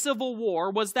that civil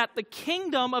war was that the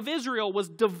kingdom of Israel was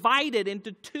divided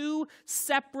into two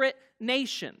separate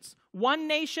nations. One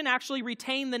nation actually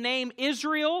retained the name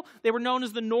Israel. They were known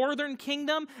as the northern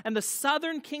kingdom, and the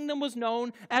southern kingdom was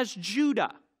known as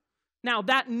Judah. Now,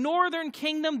 that northern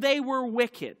kingdom, they were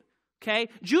wicked. Okay?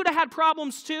 Judah had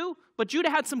problems too, but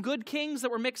Judah had some good kings that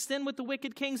were mixed in with the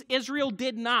wicked kings. Israel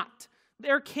did not.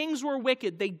 Their kings were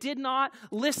wicked. They did not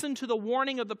listen to the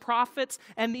warning of the prophets,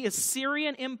 and the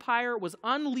Assyrian Empire was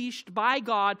unleashed by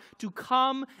God to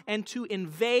come and to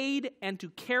invade and to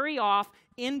carry off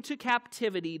into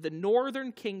captivity the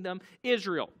northern kingdom,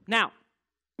 Israel. Now,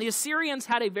 the Assyrians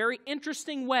had a very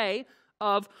interesting way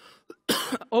of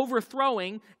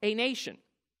overthrowing a nation.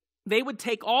 They would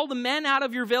take all the men out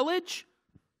of your village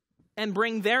and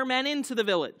bring their men into the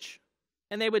village.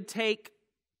 And they would take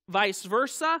vice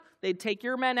versa. They'd take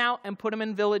your men out and put them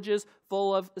in villages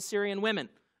full of Assyrian women.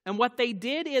 And what they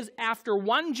did is, after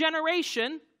one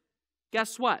generation,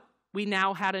 guess what? We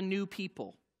now had a new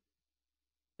people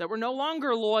that were no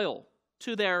longer loyal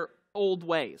to their old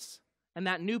ways. And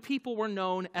that new people were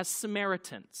known as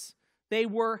Samaritans. They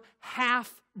were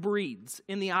half-breeds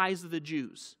in the eyes of the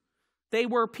Jews. They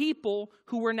were people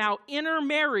who were now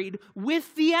intermarried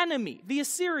with the enemy, the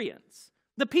Assyrians,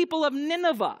 the people of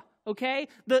Nineveh, okay?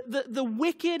 The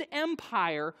wicked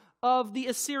empire of the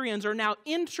Assyrians are now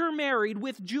intermarried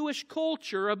with Jewish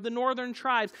culture of the northern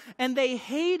tribes, and they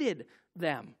hated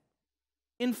them.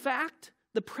 In fact,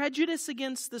 the prejudice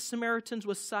against the Samaritans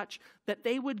was such that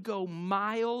they would go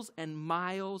miles and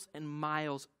miles and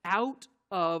miles out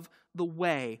of the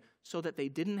way so that they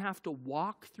didn't have to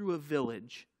walk through a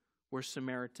village where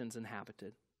Samaritans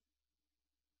inhabited.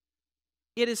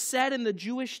 It is said in the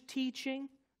Jewish teaching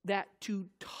that to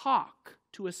talk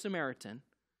to a Samaritan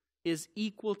is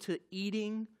equal to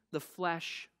eating the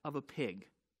flesh of a pig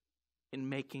and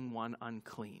making one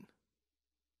unclean.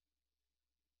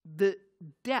 The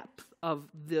depth of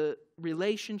the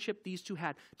relationship these two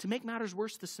had. To make matters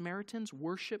worse, the Samaritans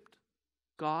worshipped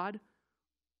God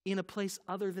in a place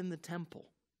other than the temple.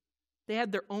 They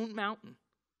had their own mountain,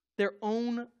 their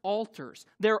own altars,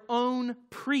 their own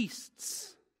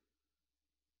priests,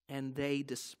 and they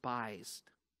despised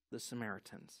the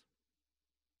Samaritans.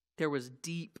 There was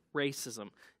deep racism,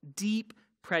 deep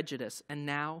prejudice, and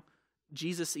now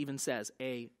Jesus even says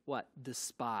a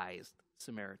despised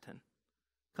Samaritan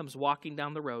comes walking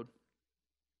down the road,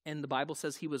 and the Bible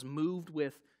says he was moved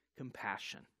with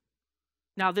compassion.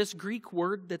 Now, this Greek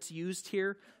word that's used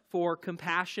here for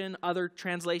compassion, other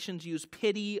translations use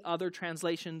pity, other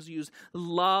translations use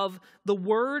love. The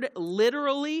word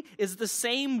literally is the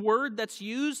same word that's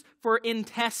used for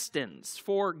intestines,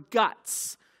 for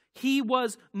guts. He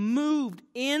was moved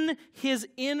in his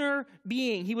inner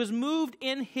being. He was moved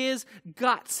in his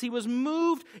guts. He was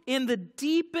moved in the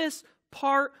deepest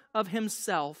part of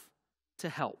himself to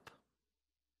help.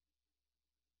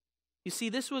 You see,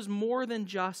 this was more than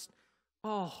just,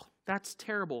 oh, that's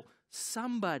terrible.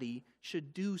 Somebody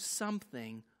should do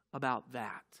something about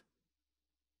that.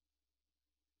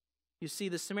 You see,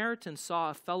 the Samaritan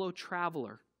saw a fellow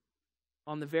traveler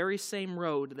on the very same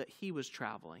road that he was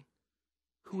traveling,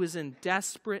 who was in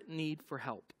desperate need for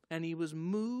help, and he was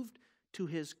moved to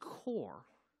his core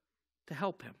to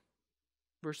help him.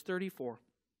 Verse 34,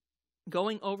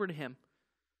 going over to him,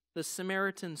 the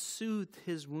Samaritan soothed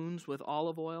his wounds with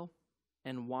olive oil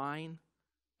and wine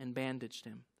and bandaged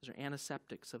him. Those are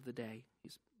antiseptics of the day.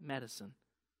 He's medicine.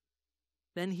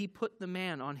 Then he put the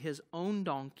man on his own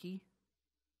donkey,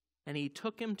 and he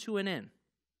took him to an inn,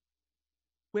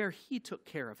 where he took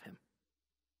care of him.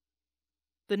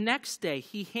 The next day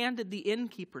he handed the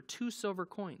innkeeper 2 silver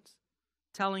coins,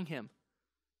 telling him,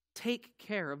 "Take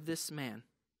care of this man.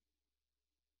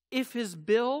 If his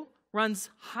bill runs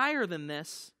higher than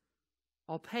this,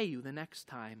 I'll pay you the next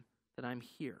time that I'm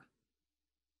here."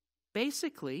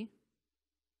 Basically,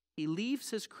 he leaves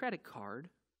his credit card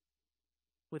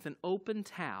with an open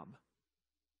tab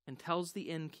and tells the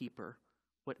innkeeper,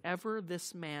 "Whatever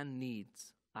this man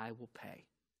needs, I will pay."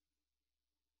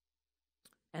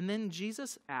 And then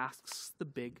Jesus asks the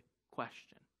big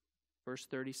question. Verse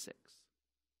 36.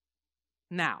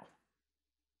 Now,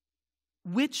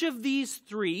 which of these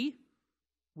three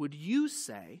would you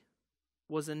say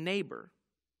was a neighbor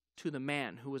to the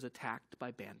man who was attacked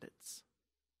by bandits?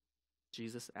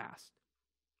 Jesus asked.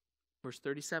 Verse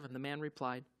 37, the man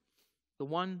replied, the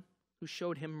one who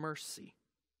showed him mercy.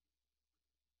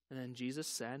 And then Jesus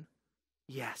said,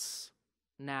 yes,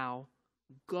 now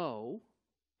go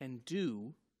and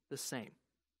do the same.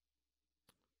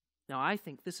 Now, I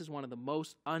think this is one of the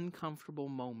most uncomfortable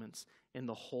moments in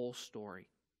the whole story.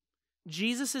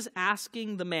 Jesus is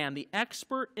asking the man, the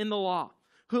expert in the law,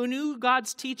 who knew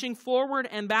God's teaching forward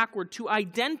and backward, to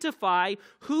identify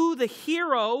who the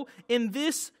hero in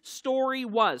this story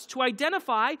was, to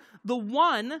identify the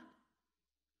one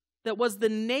that was the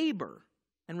neighbor.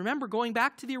 And remember, going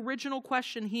back to the original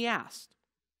question he asked,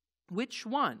 which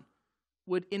one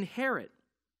would inherit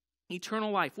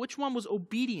eternal life? Which one was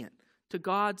obedient to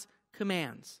God's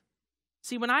commands?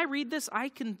 See, when I read this, I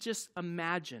can just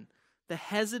imagine the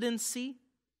hesitancy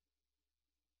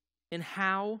in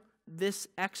how this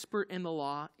expert in the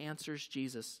law answers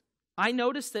Jesus. I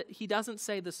notice that he doesn't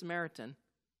say the Samaritan.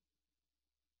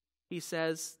 He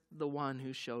says the one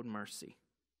who showed mercy.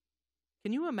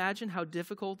 Can you imagine how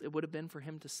difficult it would have been for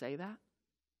him to say that?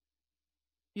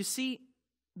 You see,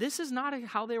 this is not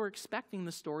how they were expecting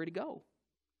the story to go.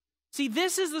 See,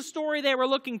 this is the story they were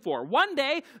looking for. One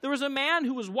day, there was a man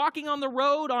who was walking on the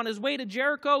road on his way to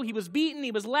Jericho. He was beaten.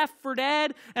 He was left for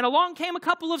dead. And along came a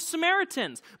couple of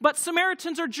Samaritans. But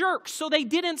Samaritans are jerks, so they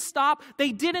didn't stop.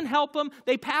 They didn't help him.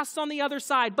 They passed on the other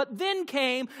side. But then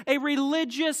came a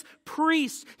religious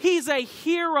priest. He's a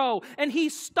hero. And he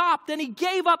stopped and he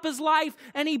gave up his life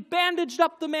and he bandaged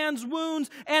up the man's wounds.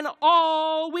 And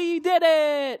we did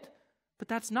it. But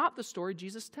that's not the story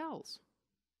Jesus tells.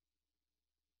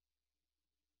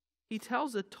 He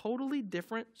tells a totally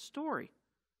different story.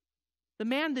 The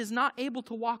man is not able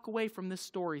to walk away from this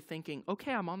story thinking,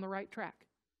 okay, I'm on the right track.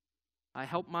 I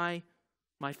helped my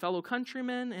fellow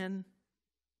countrymen and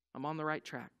I'm on the right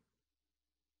track.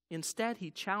 Instead,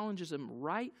 he challenges him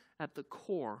right at the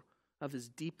core of his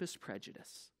deepest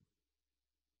prejudice.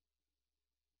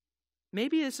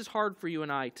 Maybe this is hard for you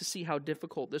and I to see how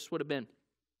difficult this would have been,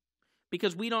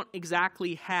 because we don't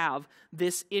exactly have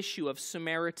this issue of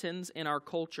Samaritans in our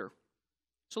culture.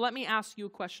 So let me ask you a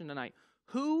question tonight.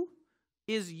 Who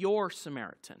is your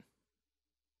Samaritan?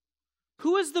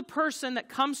 Who is the person that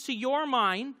comes to your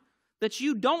mind that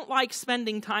you don't like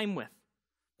spending time with?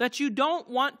 That you don't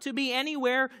want to be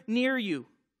anywhere near you?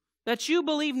 That you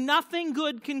believe nothing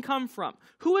good can come from?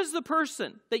 Who is the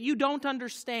person that you don't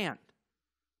understand?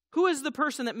 Who is the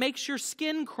person that makes your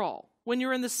skin crawl when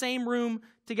you're in the same room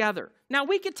together? Now,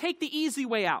 we could take the easy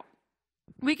way out.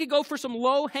 We could go for some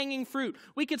low-hanging fruit.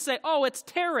 We could say, oh, it's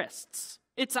terrorists.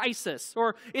 It's ISIS.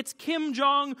 Or it's Kim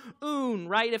Jong-un,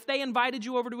 right? If they invited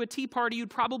you over to a tea party, you'd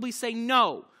probably say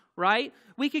no, right?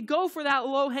 We could go for that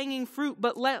low-hanging fruit,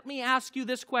 but let me ask you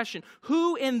this question.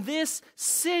 Who in this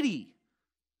city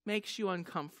makes you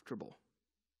uncomfortable?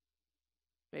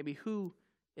 Maybe who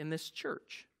in this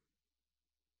church?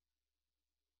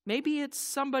 Maybe it's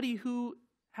somebody who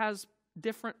has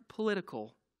different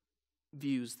political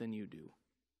views than you do.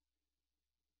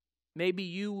 Maybe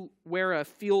you wear a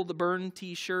Feel the Burn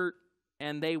t-shirt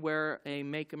and they wear a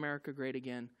Make America Great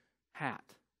Again hat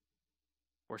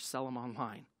or sell them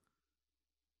online.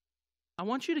 I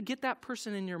want you to get that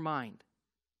person in your mind,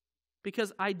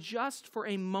 because I just for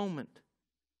a moment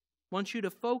want you to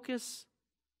focus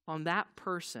on that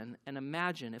person and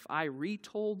imagine if I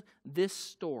retold this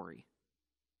story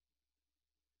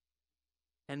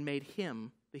and made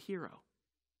him the hero.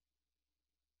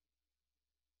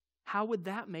 How would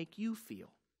that make you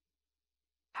feel?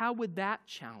 How would that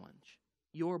challenge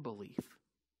your belief?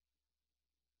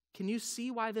 Can you see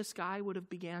why this guy would have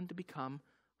began to become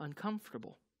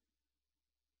uncomfortable?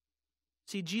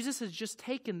 See, Jesus has just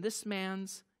taken this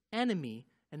man's enemy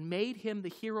and made him the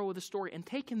hero of the story, and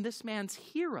taken this man's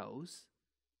heroes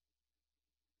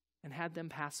and had them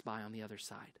pass by on the other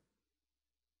side.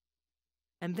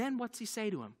 And then what's he say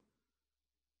to him?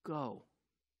 Go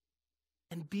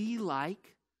and be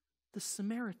like the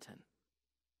Samaritan.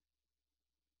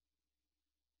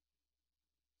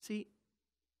 See,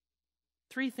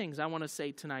 three things I want to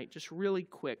say tonight, just really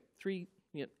quick.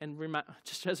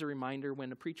 Just as a reminder,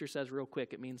 when a preacher says real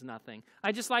quick, it means nothing.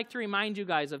 I just like to remind you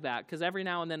guys of that, because every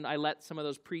now and then I let some of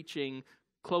those preaching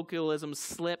colloquialisms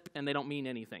slip and they don't mean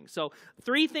anything. So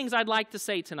 3 things I'd like to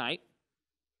say tonight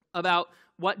about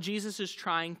what Jesus is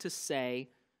trying to say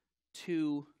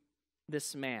to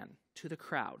this man, to the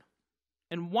crowd.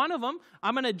 And one of them,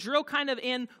 I'm going to drill kind of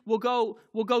in, we'll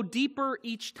go deeper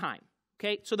each time.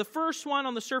 Okay, so the first one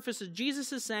on the surface is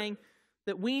Jesus is saying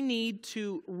that we need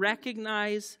to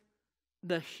recognize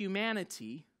the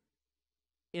humanity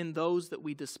in those that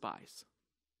we despise.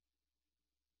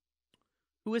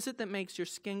 Who is it that makes your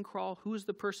skin crawl? Who is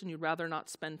the person you'd rather not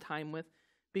spend time with?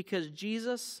 Because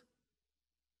Jesus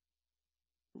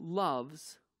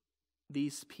loves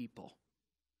these people.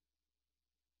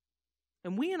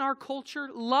 And we in our culture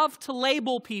love to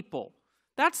label people.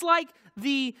 That's like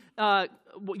the,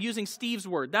 using Steve's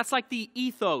word, that's like the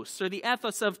ethos or the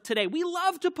ethos of today. We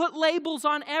love to put labels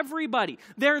on everybody.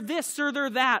 They're this or they're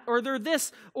that, or they're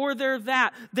this or they're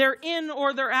that. They're in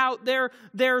or they're out. They're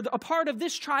a part of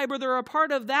this tribe or they're a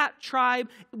part of that tribe.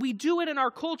 We do it in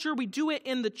our culture. We do it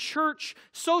in the church.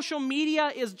 Social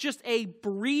media is just a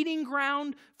breeding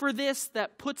ground for this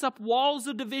that puts up walls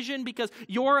of division because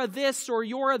you're a this or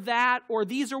you're a that or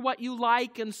these are what you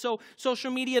like. And so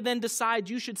social media then decides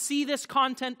you should see this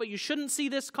content, but you shouldn't see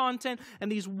this content.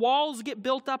 And these walls get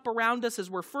built up around us as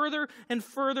we're further and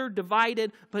further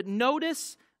divided. But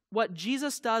notice what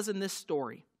Jesus does in this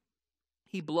story.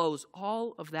 He blows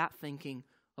all of that thinking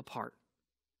apart.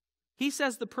 He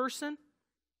says the person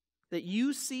that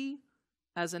you see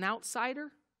as an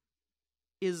outsider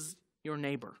is your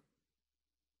neighbor.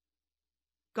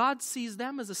 God sees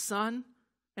them as a son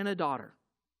and a daughter.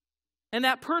 And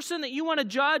that person that you want to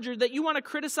judge or that you want to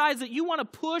criticize, that you want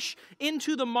to push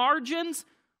into the margins,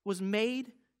 was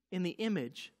made in the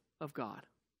image of God.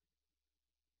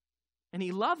 And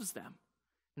He loves them.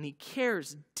 And He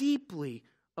cares deeply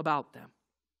about them.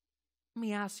 Let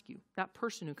me ask you, that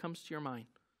person who comes to your mind,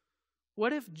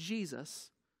 what if Jesus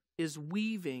is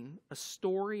weaving a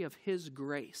story of His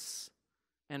grace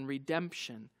and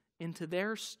redemption into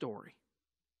their story?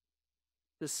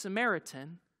 The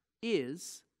Samaritan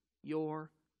is your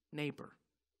neighbor.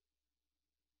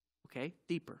 Okay,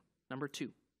 deeper. Number 2.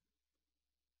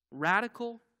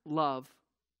 Radical love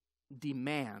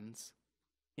demands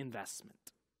investment.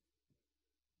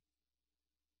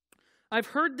 I've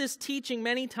heard this teaching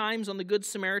many times on the Good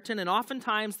Samaritan, and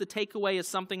oftentimes the takeaway is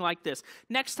something like this.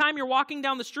 Next time you're walking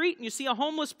down the street and you see a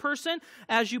homeless person,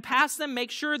 as you pass them,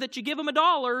 make sure that you give them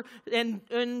 $1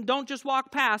 and don't just walk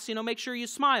past. Make sure you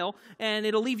smile, and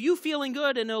it'll leave you feeling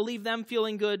good and it'll leave them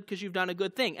feeling good because you've done a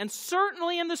good thing. And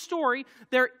certainly in the story,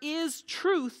 there is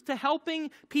truth to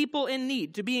helping people in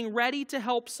need, to being ready to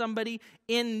help somebody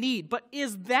in need. But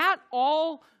is that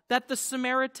all that the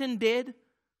Samaritan did?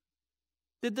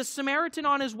 Did the Samaritan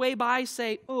on his way by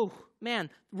say, oh, man,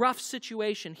 rough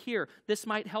situation here, this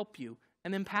might help you,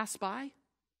 and then pass by?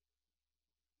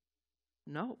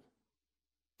 No.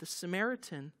 The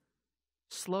Samaritan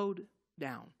slowed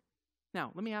down.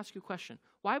 Now, let me ask you a question.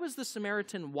 Why was the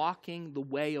Samaritan walking the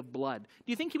way of blood?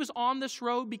 Do you think he was on this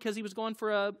road because he was going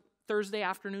for a Thursday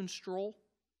afternoon stroll?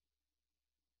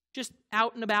 Just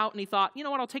out and about, and he thought, you know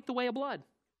what, I'll take the way of blood.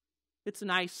 It's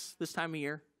nice this time of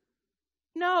year.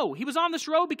 No, he was on this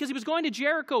road because he was going to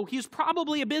Jericho. He was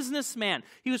probably a businessman.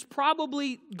 He was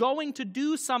probably going to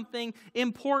do something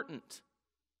important.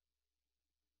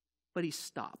 But he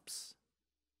stops.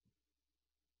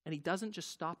 And he doesn't just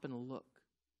stop and look.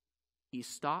 He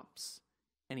stops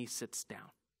and he sits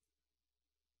down.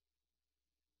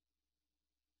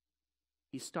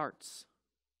 He starts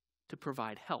to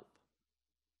provide help.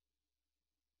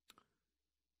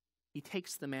 He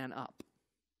takes the man up.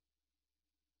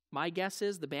 My guess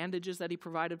is the bandages that he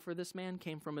provided for this man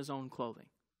came from his own clothing.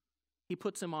 He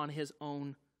puts him on his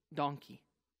own donkey,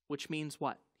 which means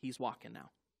what? He's walking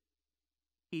now.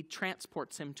 He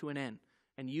transports him to an inn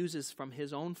and uses from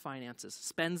his own finances,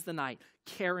 spends the night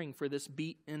caring for this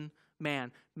beaten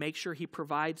man, make sure he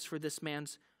provides for this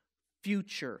man's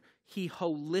future. He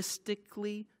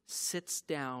holistically sits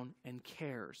down and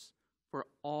cares for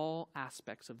all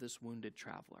aspects of this wounded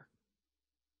traveler.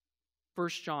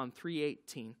 1 John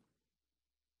 3:18,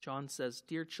 John says,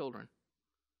 "Dear children,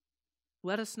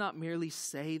 let us not merely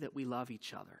say that we love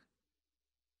each other.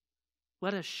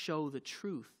 Let us show the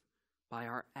truth by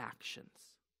our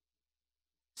actions."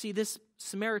 See, this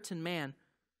Samaritan man,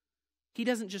 he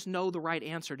doesn't just know the right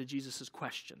answer to Jesus'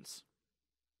 questions.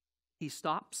 He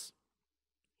stops,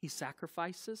 he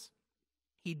sacrifices,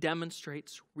 he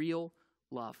demonstrates real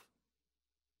love.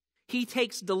 He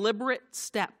takes deliberate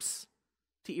steps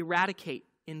to eradicate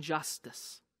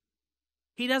injustice.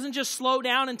 He doesn't just slow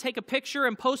down and take a picture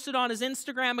and post it on his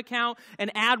Instagram account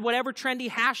and add whatever trendy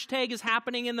hashtag is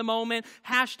happening in the moment,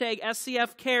 hashtag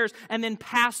SCF cares, and then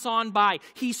pass on by.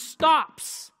 He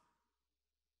stops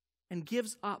and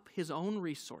gives up his own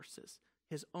resources,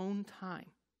 his own time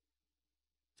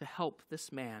to help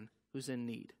this man who's in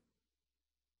need.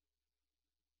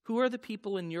 Who are the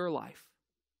people in your life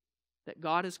that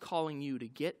God is calling you to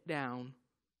get down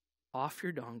off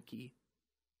your donkey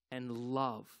and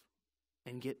love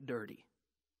and get dirty?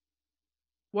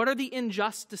 What are the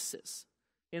injustices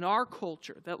in our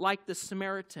culture that, like the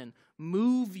Samaritan,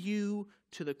 move you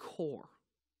to the core?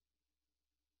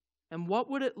 And what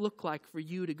would it look like for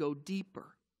you to go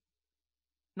deeper?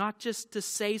 Not just to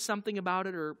say something about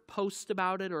it or post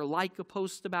about it or like a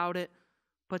post about it,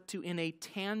 but to, in a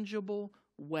tangible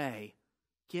way,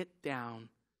 get down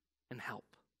and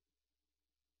help.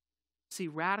 See,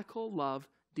 radical love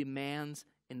demands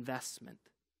investment.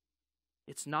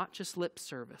 It's not just lip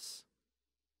service.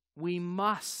 We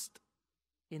must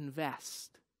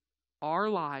invest our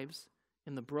lives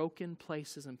in the broken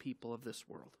places and people of this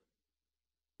world.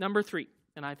 Number 3,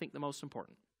 and I think the most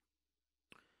important.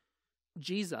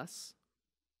 Jesus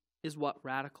is what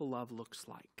radical love looks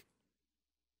like.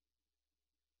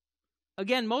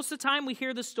 Again, most of the time we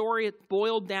hear the story, it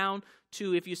boiled down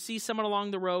to, if you see someone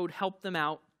along the road, help them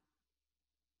out.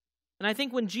 And I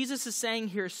think when Jesus is saying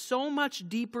here, so much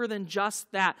deeper than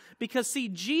just that. Because see,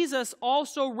 Jesus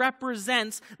also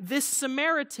represents this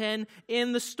Samaritan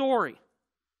in the story.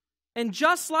 And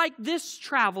just like this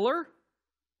traveler,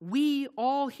 we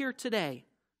all here today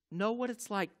know what it's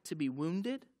like to be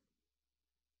wounded.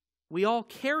 We all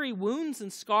carry wounds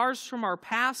and scars from our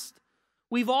past.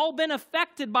 We've all been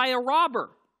affected by a robber,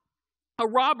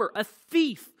 a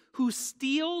thief who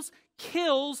steals,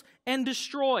 kills, and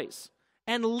destroys,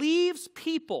 and leaves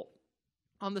people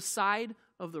on the side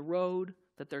of the road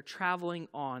that they're traveling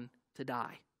on to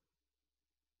die.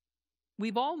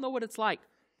 We've all know what it's like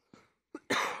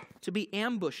to be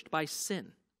ambushed by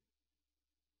sin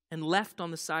and left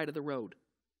on the side of the road.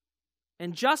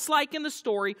 And just like in the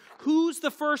story, who's the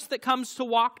first that comes to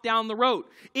walk down the road?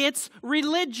 It's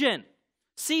religion.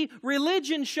 See,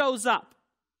 religion shows up.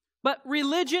 But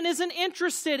religion isn't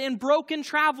interested in broken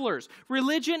travelers.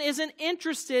 Religion isn't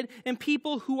interested in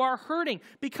people who are hurting.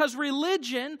 Because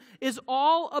religion is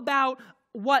all about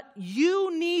what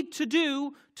you need to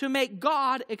do to make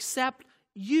God accept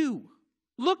you.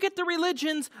 Look at the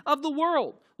religions of the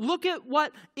world. Look at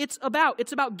what it's about.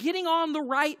 It's about getting on the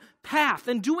right path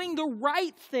and doing the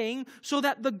right thing so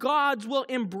that the gods will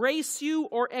embrace you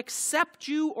or accept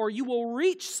you, or you will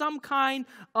reach some kind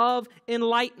of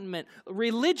enlightenment.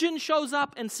 Religion shows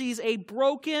up and sees a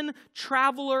broken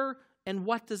traveler, and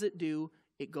what does it do?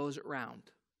 It goes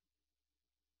around.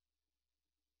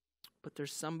 But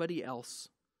there's somebody else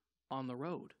on the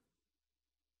road.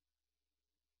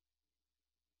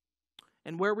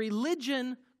 And where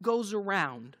religion goes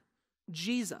around,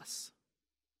 Jesus,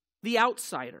 the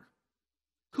outsider,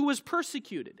 who was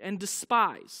persecuted and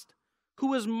despised, who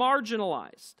was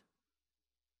marginalized,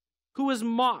 who was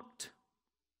mocked,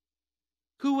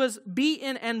 who was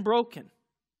beaten and broken.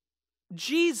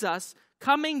 Jesus,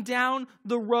 coming down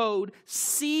the road,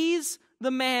 sees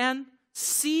the man,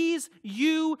 sees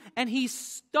you, and he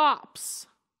stops.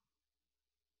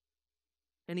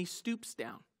 And he stoops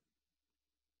down.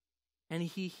 And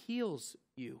he heals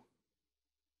you.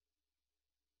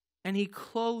 And he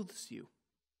clothes you.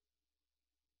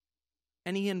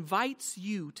 And he invites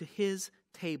you to his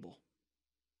table.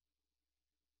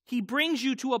 He brings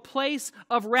you to a place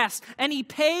of rest. And he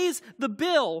pays the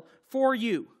bill for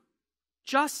you.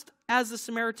 Just as the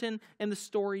Samaritan in the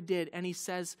story did. And he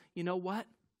says, you know what?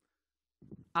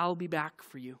 I'll be back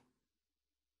for you.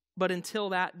 But until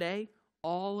that day,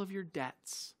 all of your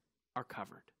debts are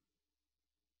covered.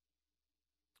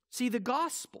 See, the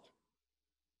gospel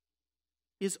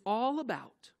is all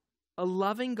about a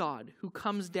loving God who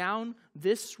comes down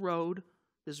this road,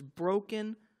 this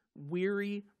broken,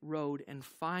 weary road, and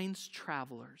finds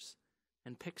travelers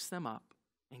and picks them up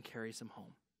and carries them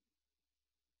home.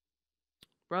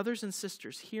 Brothers and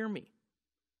sisters, hear me.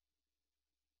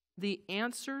 The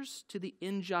answers to the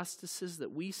injustices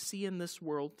that we see in this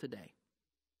world today,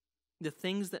 the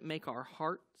things that make our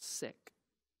heart sick,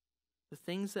 the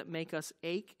things that make us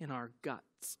ache in our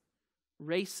guts,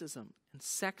 racism and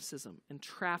sexism and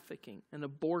trafficking and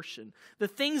abortion, the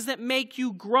things that make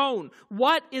you groan.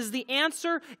 What is the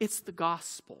answer? It's the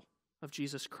gospel of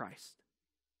Jesus Christ.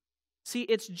 See,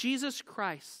 it's Jesus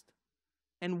Christ,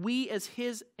 and we as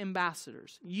his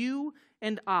ambassadors, you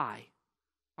and I,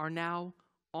 are now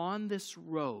on this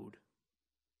road.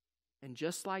 And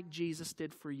just like Jesus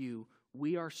did for you,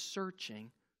 we are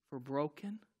searching for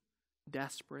broken,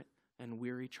 desperate, and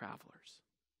weary travelers.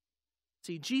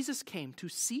 See, Jesus came to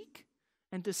seek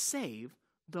and to save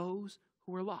those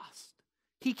who were lost.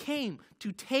 He came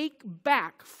to take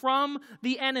back from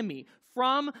the enemy,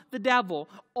 from the devil,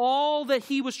 all that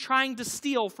he was trying to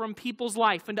steal from people's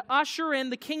life and to usher in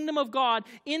the kingdom of God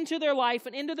into their life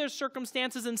and into their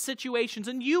circumstances and situations.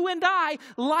 And you and I,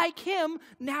 like him,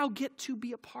 now get to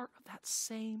be a part of that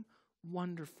same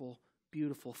wonderful,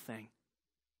 beautiful thing.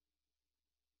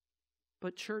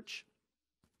 But church,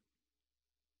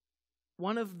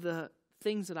 one of the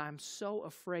things that I'm so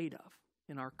afraid of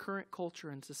in our current culture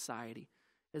and society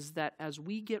is that as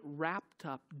we get wrapped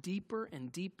up deeper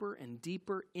and deeper and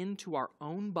deeper into our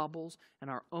own bubbles and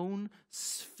our own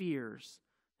spheres,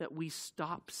 that we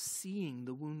stop seeing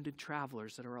the wounded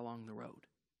travelers that are along the road.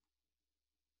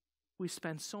 We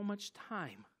spend so much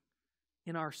time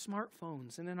in our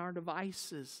smartphones and in our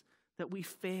devices that we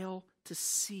fail to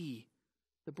see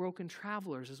the broken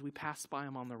travelers as we pass by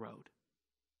them on the road.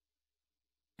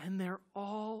 And they're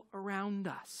all around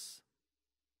us.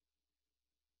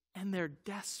 And they're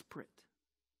desperate.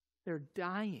 They're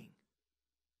dying.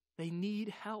 They need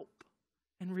help.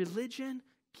 And religion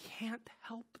can't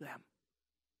help them.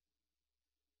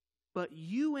 But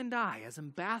you and I, as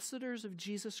ambassadors of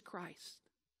Jesus Christ,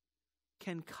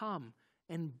 can come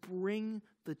and bring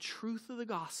the truth of the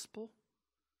gospel,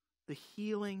 the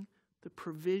healing, the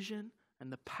provision,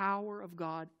 and the power of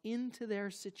God into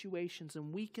their situations.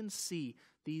 And we can see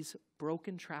these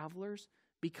broken travelers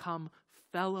become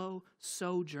fellow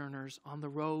sojourners on the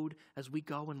road as we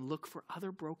go and look for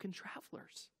other broken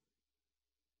travelers.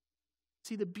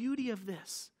 See, the beauty of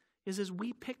this is as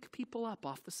we pick people up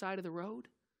off the side of the road,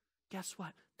 guess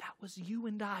what? That was you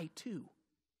and I too.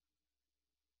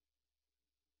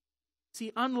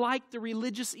 See, unlike the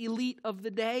religious elite of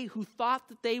the day who thought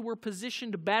that they were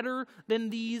positioned better than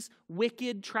these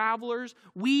wicked travelers,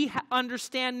 we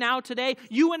understand now today,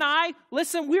 you and I,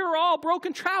 listen, we're all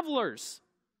broken travelers.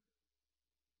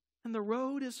 And the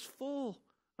road is full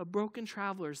of broken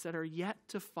travelers that are yet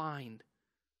to find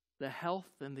the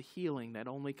health and the healing that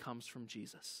only comes from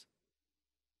Jesus.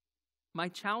 My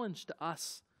challenge to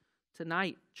us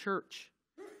tonight, church,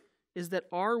 is that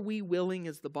are we willing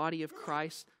as the body of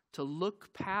Christ to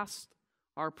look past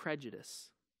our prejudice,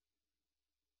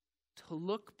 to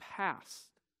look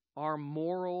past our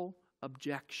moral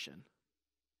objection,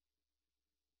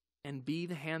 and be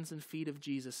the hands and feet of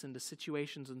Jesus into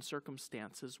situations and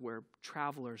circumstances where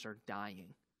travelers are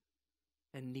dying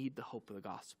and need the hope of the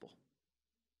gospel?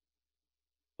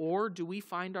 Or do we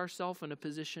find ourselves in a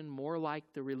position more like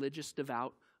the religious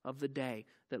devout of the day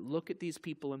that look at these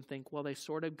people and think, well, they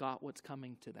sort of got what's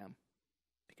coming to them?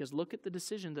 Because look at the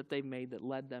decision that they've made that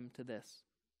led them to this.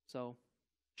 So,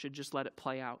 should just let it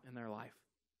play out in their life.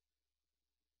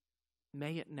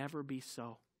 May it never be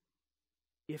so.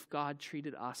 If God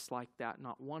treated us like that,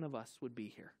 not one of us would be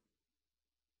here.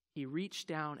 He reached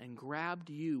down and grabbed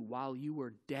you while you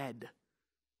were dead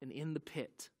and in the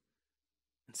pit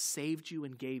and saved you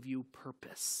and gave you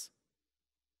purpose.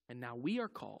 And now we are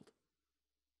called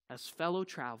as fellow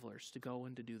travelers to go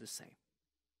and to do the same.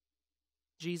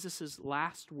 Jesus'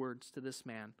 last words to this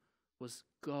man was,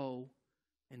 go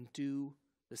and do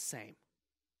the same.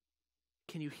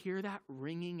 Can you hear that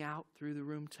ringing out through the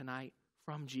room tonight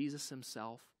from Jesus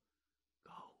himself?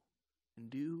 Go and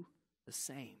do the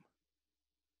same.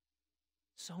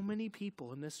 So many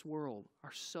people in this world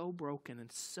are so broken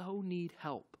and so need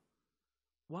help.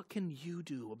 What can you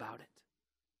do about it?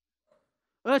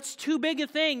 Well, it's too big a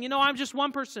thing. I'm just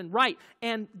one person. Right.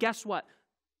 And guess what?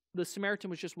 The Samaritan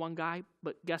was just one guy,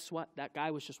 but guess what? That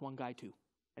guy was just one guy too.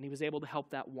 And he was able to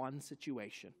help that one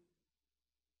situation.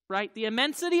 Right? The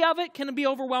immensity of it can be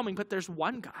overwhelming, but there's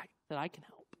one guy that I can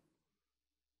help.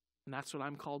 And that's what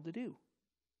I'm called to do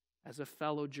as a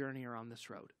fellow journeyer on this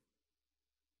road.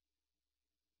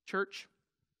 Church,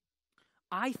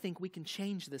 I think we can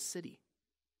change this city.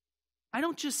 I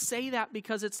don't just say that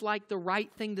because it's like the right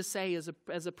thing to say as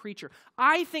a preacher.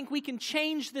 I think we can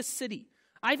change this city.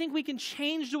 I think we can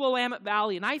change the Willamette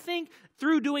Valley. And I think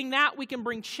through doing that, we can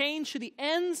bring change to the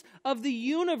ends of the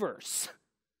universe.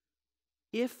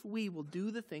 If we will do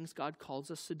the things God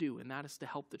calls us to do, and that is to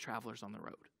help the travelers on the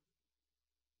road.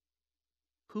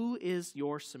 Who is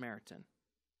your Samaritan?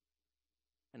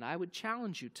 And I would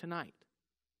challenge you tonight.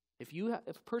 If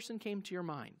a person came to your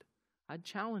mind, I'd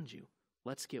challenge you.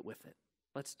 Let's get with it.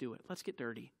 Let's do it. Let's get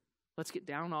dirty. Let's get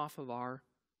down off of our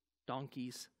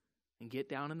donkeys and get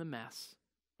down in the mess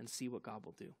and see what God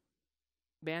will do.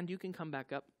 Band, you can come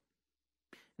back up.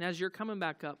 And as you're coming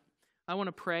back up, I want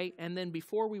to pray. And then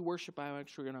before we worship,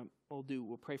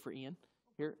 we'll pray for Ian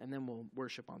here, and then we'll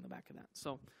worship on the back of that.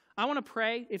 So I want to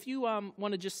pray. If you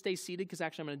want to just stay seated, because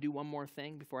actually I'm going to do one more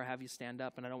thing before I have you stand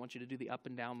up, and I don't want you to do the up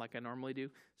and down like I normally do.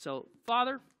 So,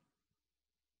 Father,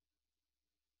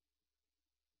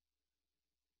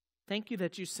 Thank you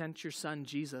that you sent your son,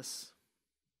 Jesus,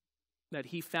 that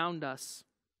he found us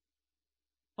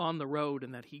on the road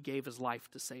and that he gave his life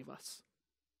to save us.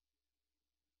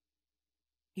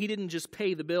 He didn't just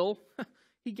pay the bill,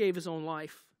 he gave his own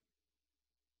life.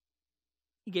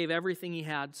 He gave everything he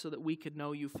had so that we could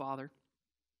know you, Father.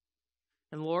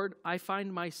 And Lord, I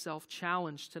find myself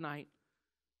challenged tonight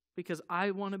because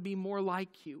I want to be more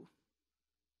like you.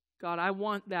 God, I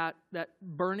want that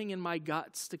burning in my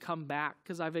guts to come back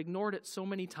because I've ignored it so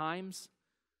many times.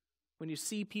 When you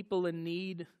see people in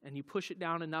need and you push it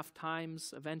down enough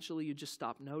times, eventually you just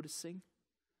stop noticing.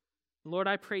 Lord,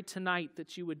 I pray tonight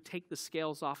that you would take the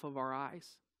scales off of our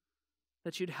eyes,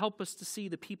 that you'd help us to see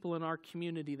the people in our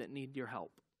community that need your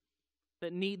help,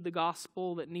 that need the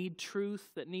gospel, that need truth,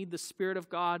 that need the Spirit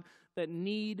of God, that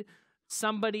need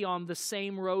somebody on the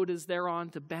same road as they're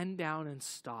on to bend down and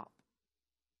stop.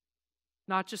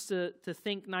 Not just to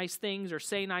think nice things or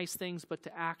say nice things, but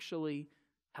to actually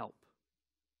help.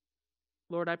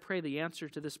 Lord, I pray the answer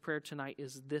to this prayer tonight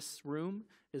is this room,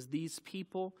 is these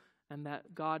people, and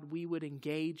that, God, we would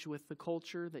engage with the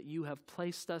culture that you have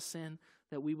placed us in,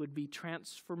 that we would be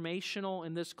transformational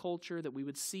in this culture, that we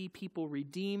would see people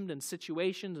redeemed and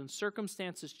situations and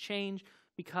circumstances change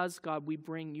because, God, we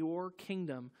bring your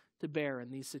kingdom to bear in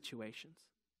these situations.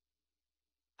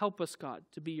 Help us, God,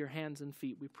 to be your hands and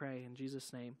feet, we pray in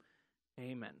Jesus' name.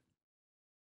 Amen.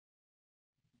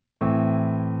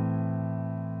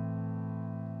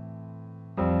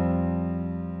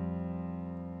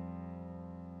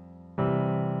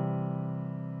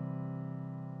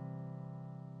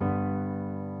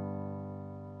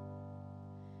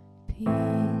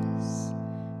 Peace,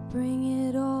 bring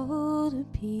it all to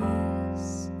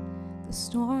peace. The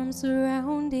storm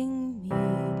surrounding me,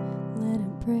 let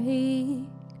it break.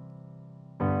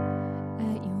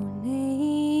 At your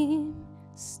name,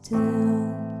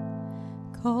 still,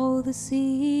 call the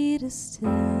sea to still,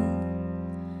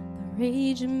 the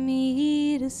rage in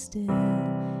me to still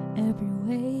every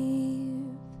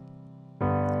wave.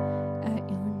 At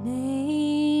your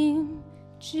name,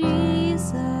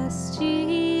 Jesus,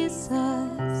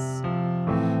 Jesus,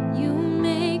 you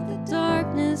make the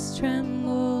darkness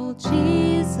tremble.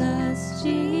 Jesus,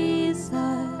 Jesus,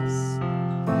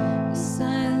 you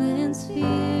silence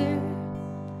fear.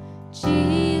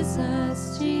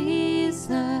 Jesus, Jesus,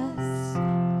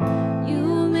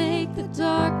 you make the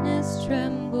darkness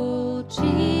tremble.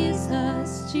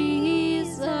 Jesus,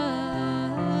 Jesus.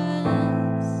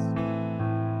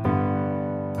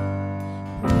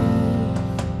 Breathe,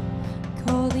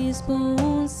 call these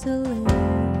bones to live,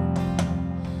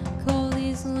 call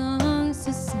these lungs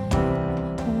to sing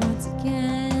once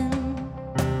again.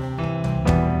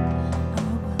 I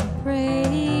will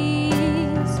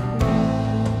praise,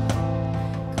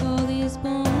 call these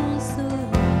bones to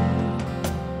live,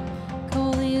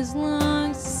 call these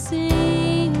lungs to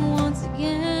sing once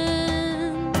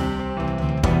again.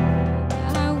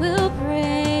 I will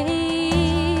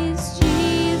praise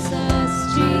Jesus,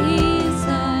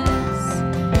 Jesus.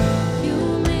 You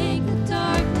make the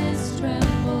darkness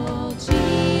tremble.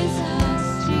 Jesus,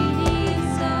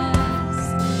 Jesus.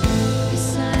 You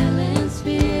silence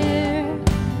fear.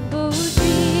 Oh,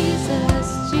 Jesus,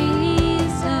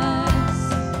 Jesus.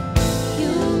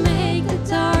 You make the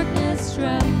darkness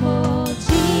tremble.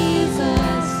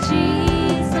 Jesus,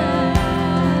 Jesus.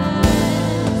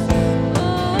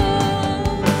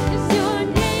 Oh, 'cause your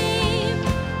name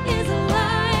is a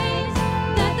light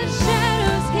that the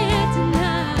shadows can't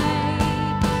deny.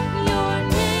 Your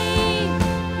name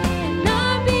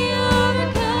cannot be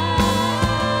overcome.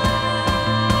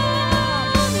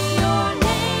 Your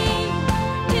name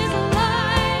is a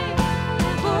light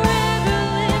forever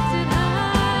lifted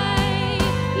high.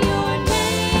 Your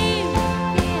name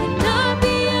cannot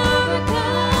be overcome.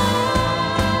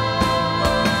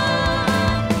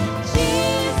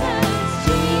 Jesus,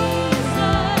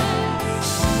 Jesus,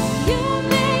 you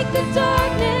make the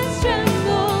darkness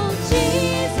tremble.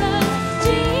 Jesus,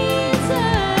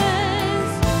 Jesus,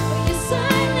 you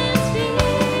silence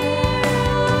fear.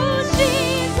 Oh,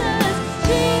 Jesus,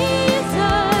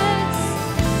 Jesus,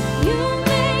 you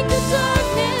make the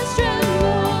darkness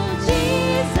tremble.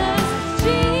 Jesus,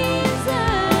 Jesus,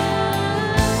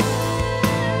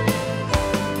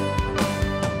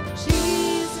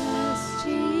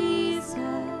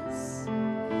 Jesus,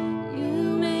 you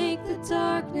make the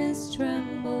darkness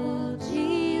tremble.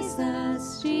 Jesus,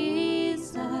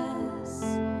 Jesus,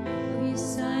 you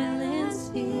silence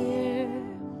fear.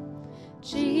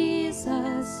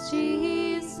 Jesus,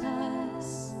 Jesus,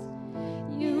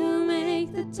 you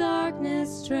make the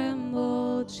darkness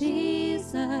tremble.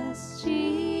 Jesus,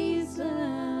 Jesus.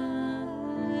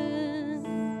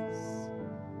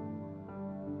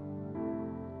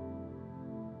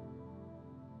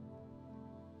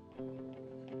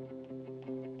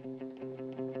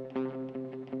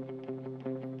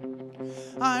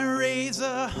 I raise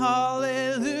a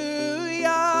hallelujah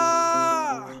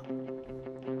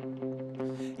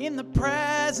in the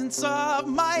presence of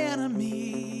my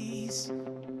enemies.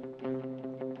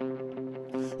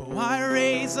 Oh, I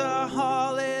raise a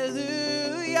hallelujah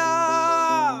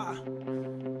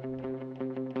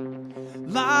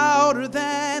louder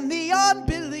than the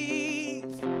unbelief.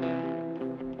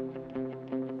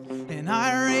 And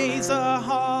I raise a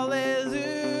hallelujah.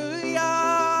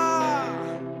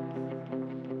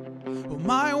 Oh,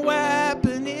 my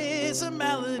weapon is a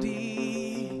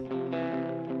melody.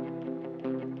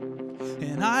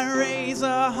 And I raise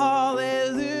a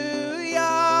hallelujah.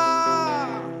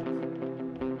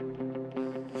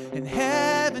 And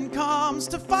heaven comes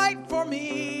to fight for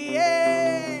me.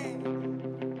 Yeah.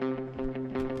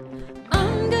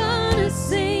 I'm gonna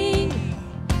sing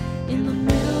in the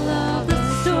middle of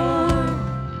the storm.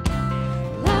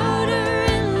 Louder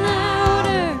and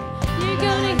louder, you're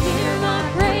gonna hear my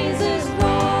praises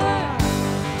roar.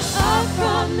 Up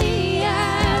from the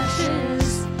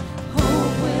ashes,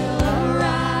 hope will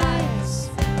arise.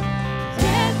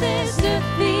 Death is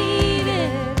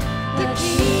defeated, the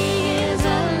King is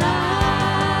alive.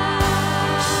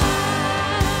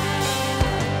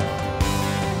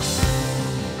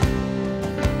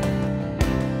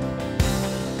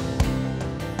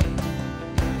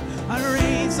 I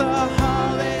raise a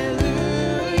hallelujah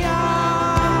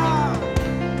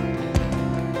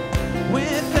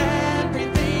with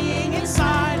everything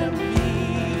inside of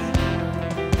me.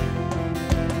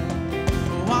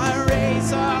 Oh, I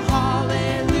raise a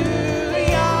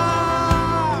hallelujah,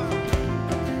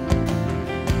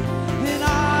 and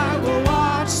I will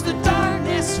watch the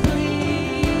darkness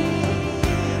flee.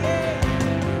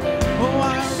 Oh,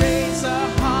 I raise a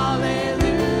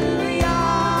hallelujah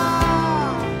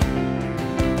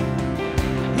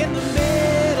in the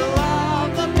middle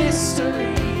of the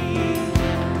mystery.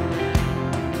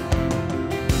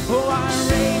 Oh, I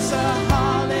raise a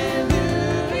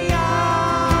hallelujah.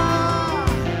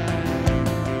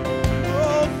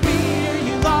 Oh, fear,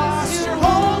 you lost your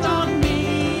hold on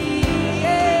me.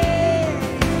 Yeah.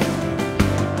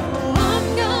 Oh, I'm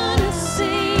gonna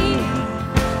sing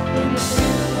in the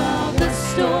middle of the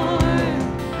storm.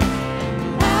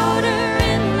 Louder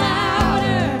and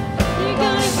louder, you're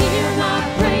gonna hear my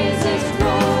praises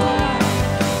roar.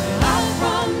 Out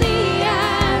from the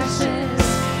ashes,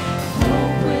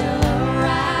 hope will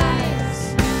arise.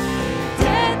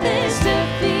 Death is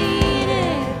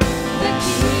defeated, the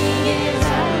King is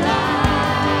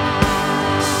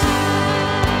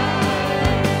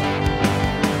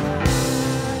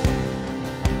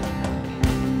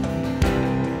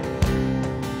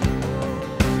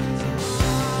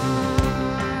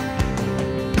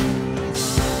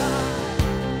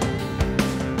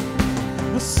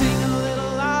We'll sing a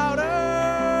little louder.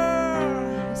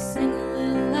 Sing a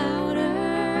little louder.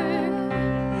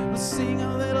 We'll sing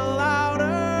a little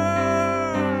louder.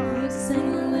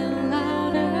 Sing a little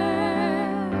louder.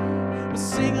 We'll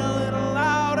sing a little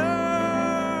louder.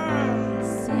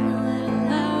 Sing a little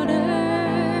louder.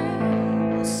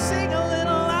 We'll sing a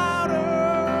little louder.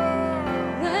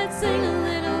 Let's sing a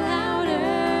little louder.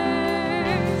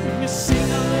 You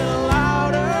sing a little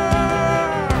louder.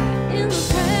 In the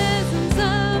presence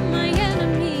of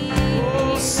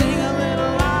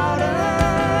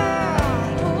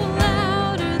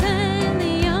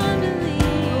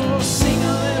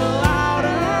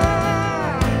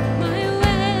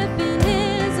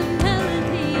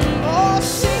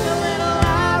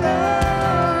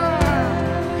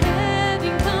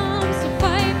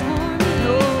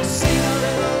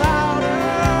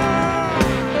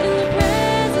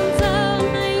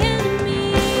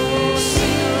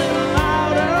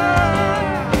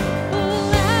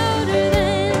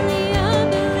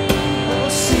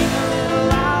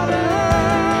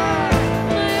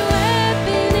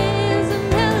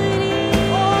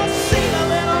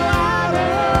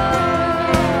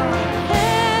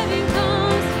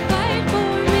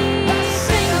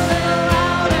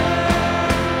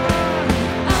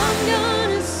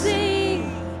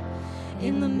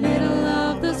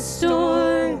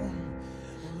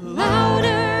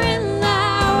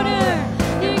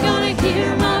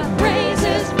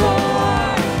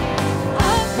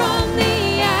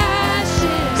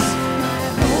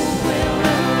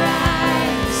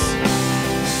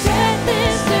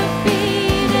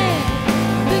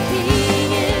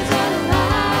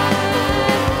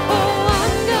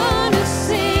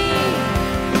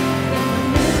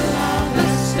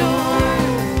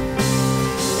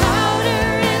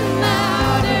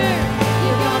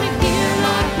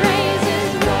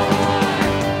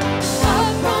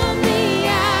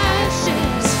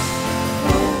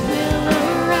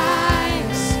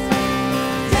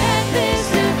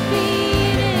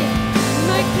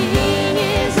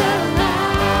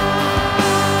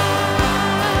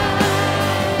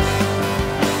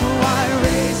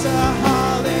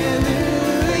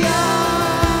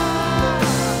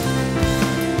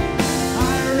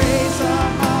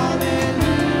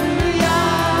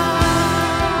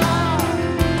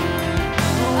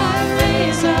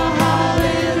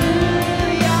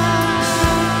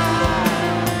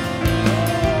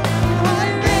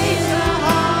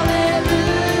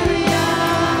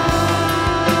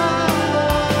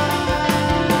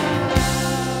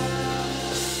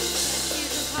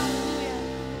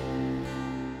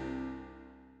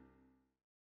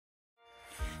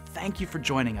Thank you for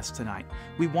joining us tonight.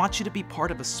 We want you to be part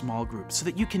of a small group so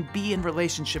that you can be in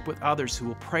relationship with others who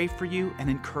will pray for you and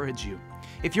encourage you.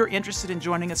 If you're interested in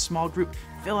joining a small group,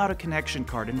 fill out a connection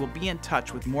card and we'll be in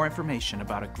touch with more information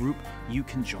about a group you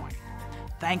can join.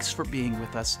 Thanks for being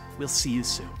with us. We'll see you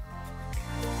soon.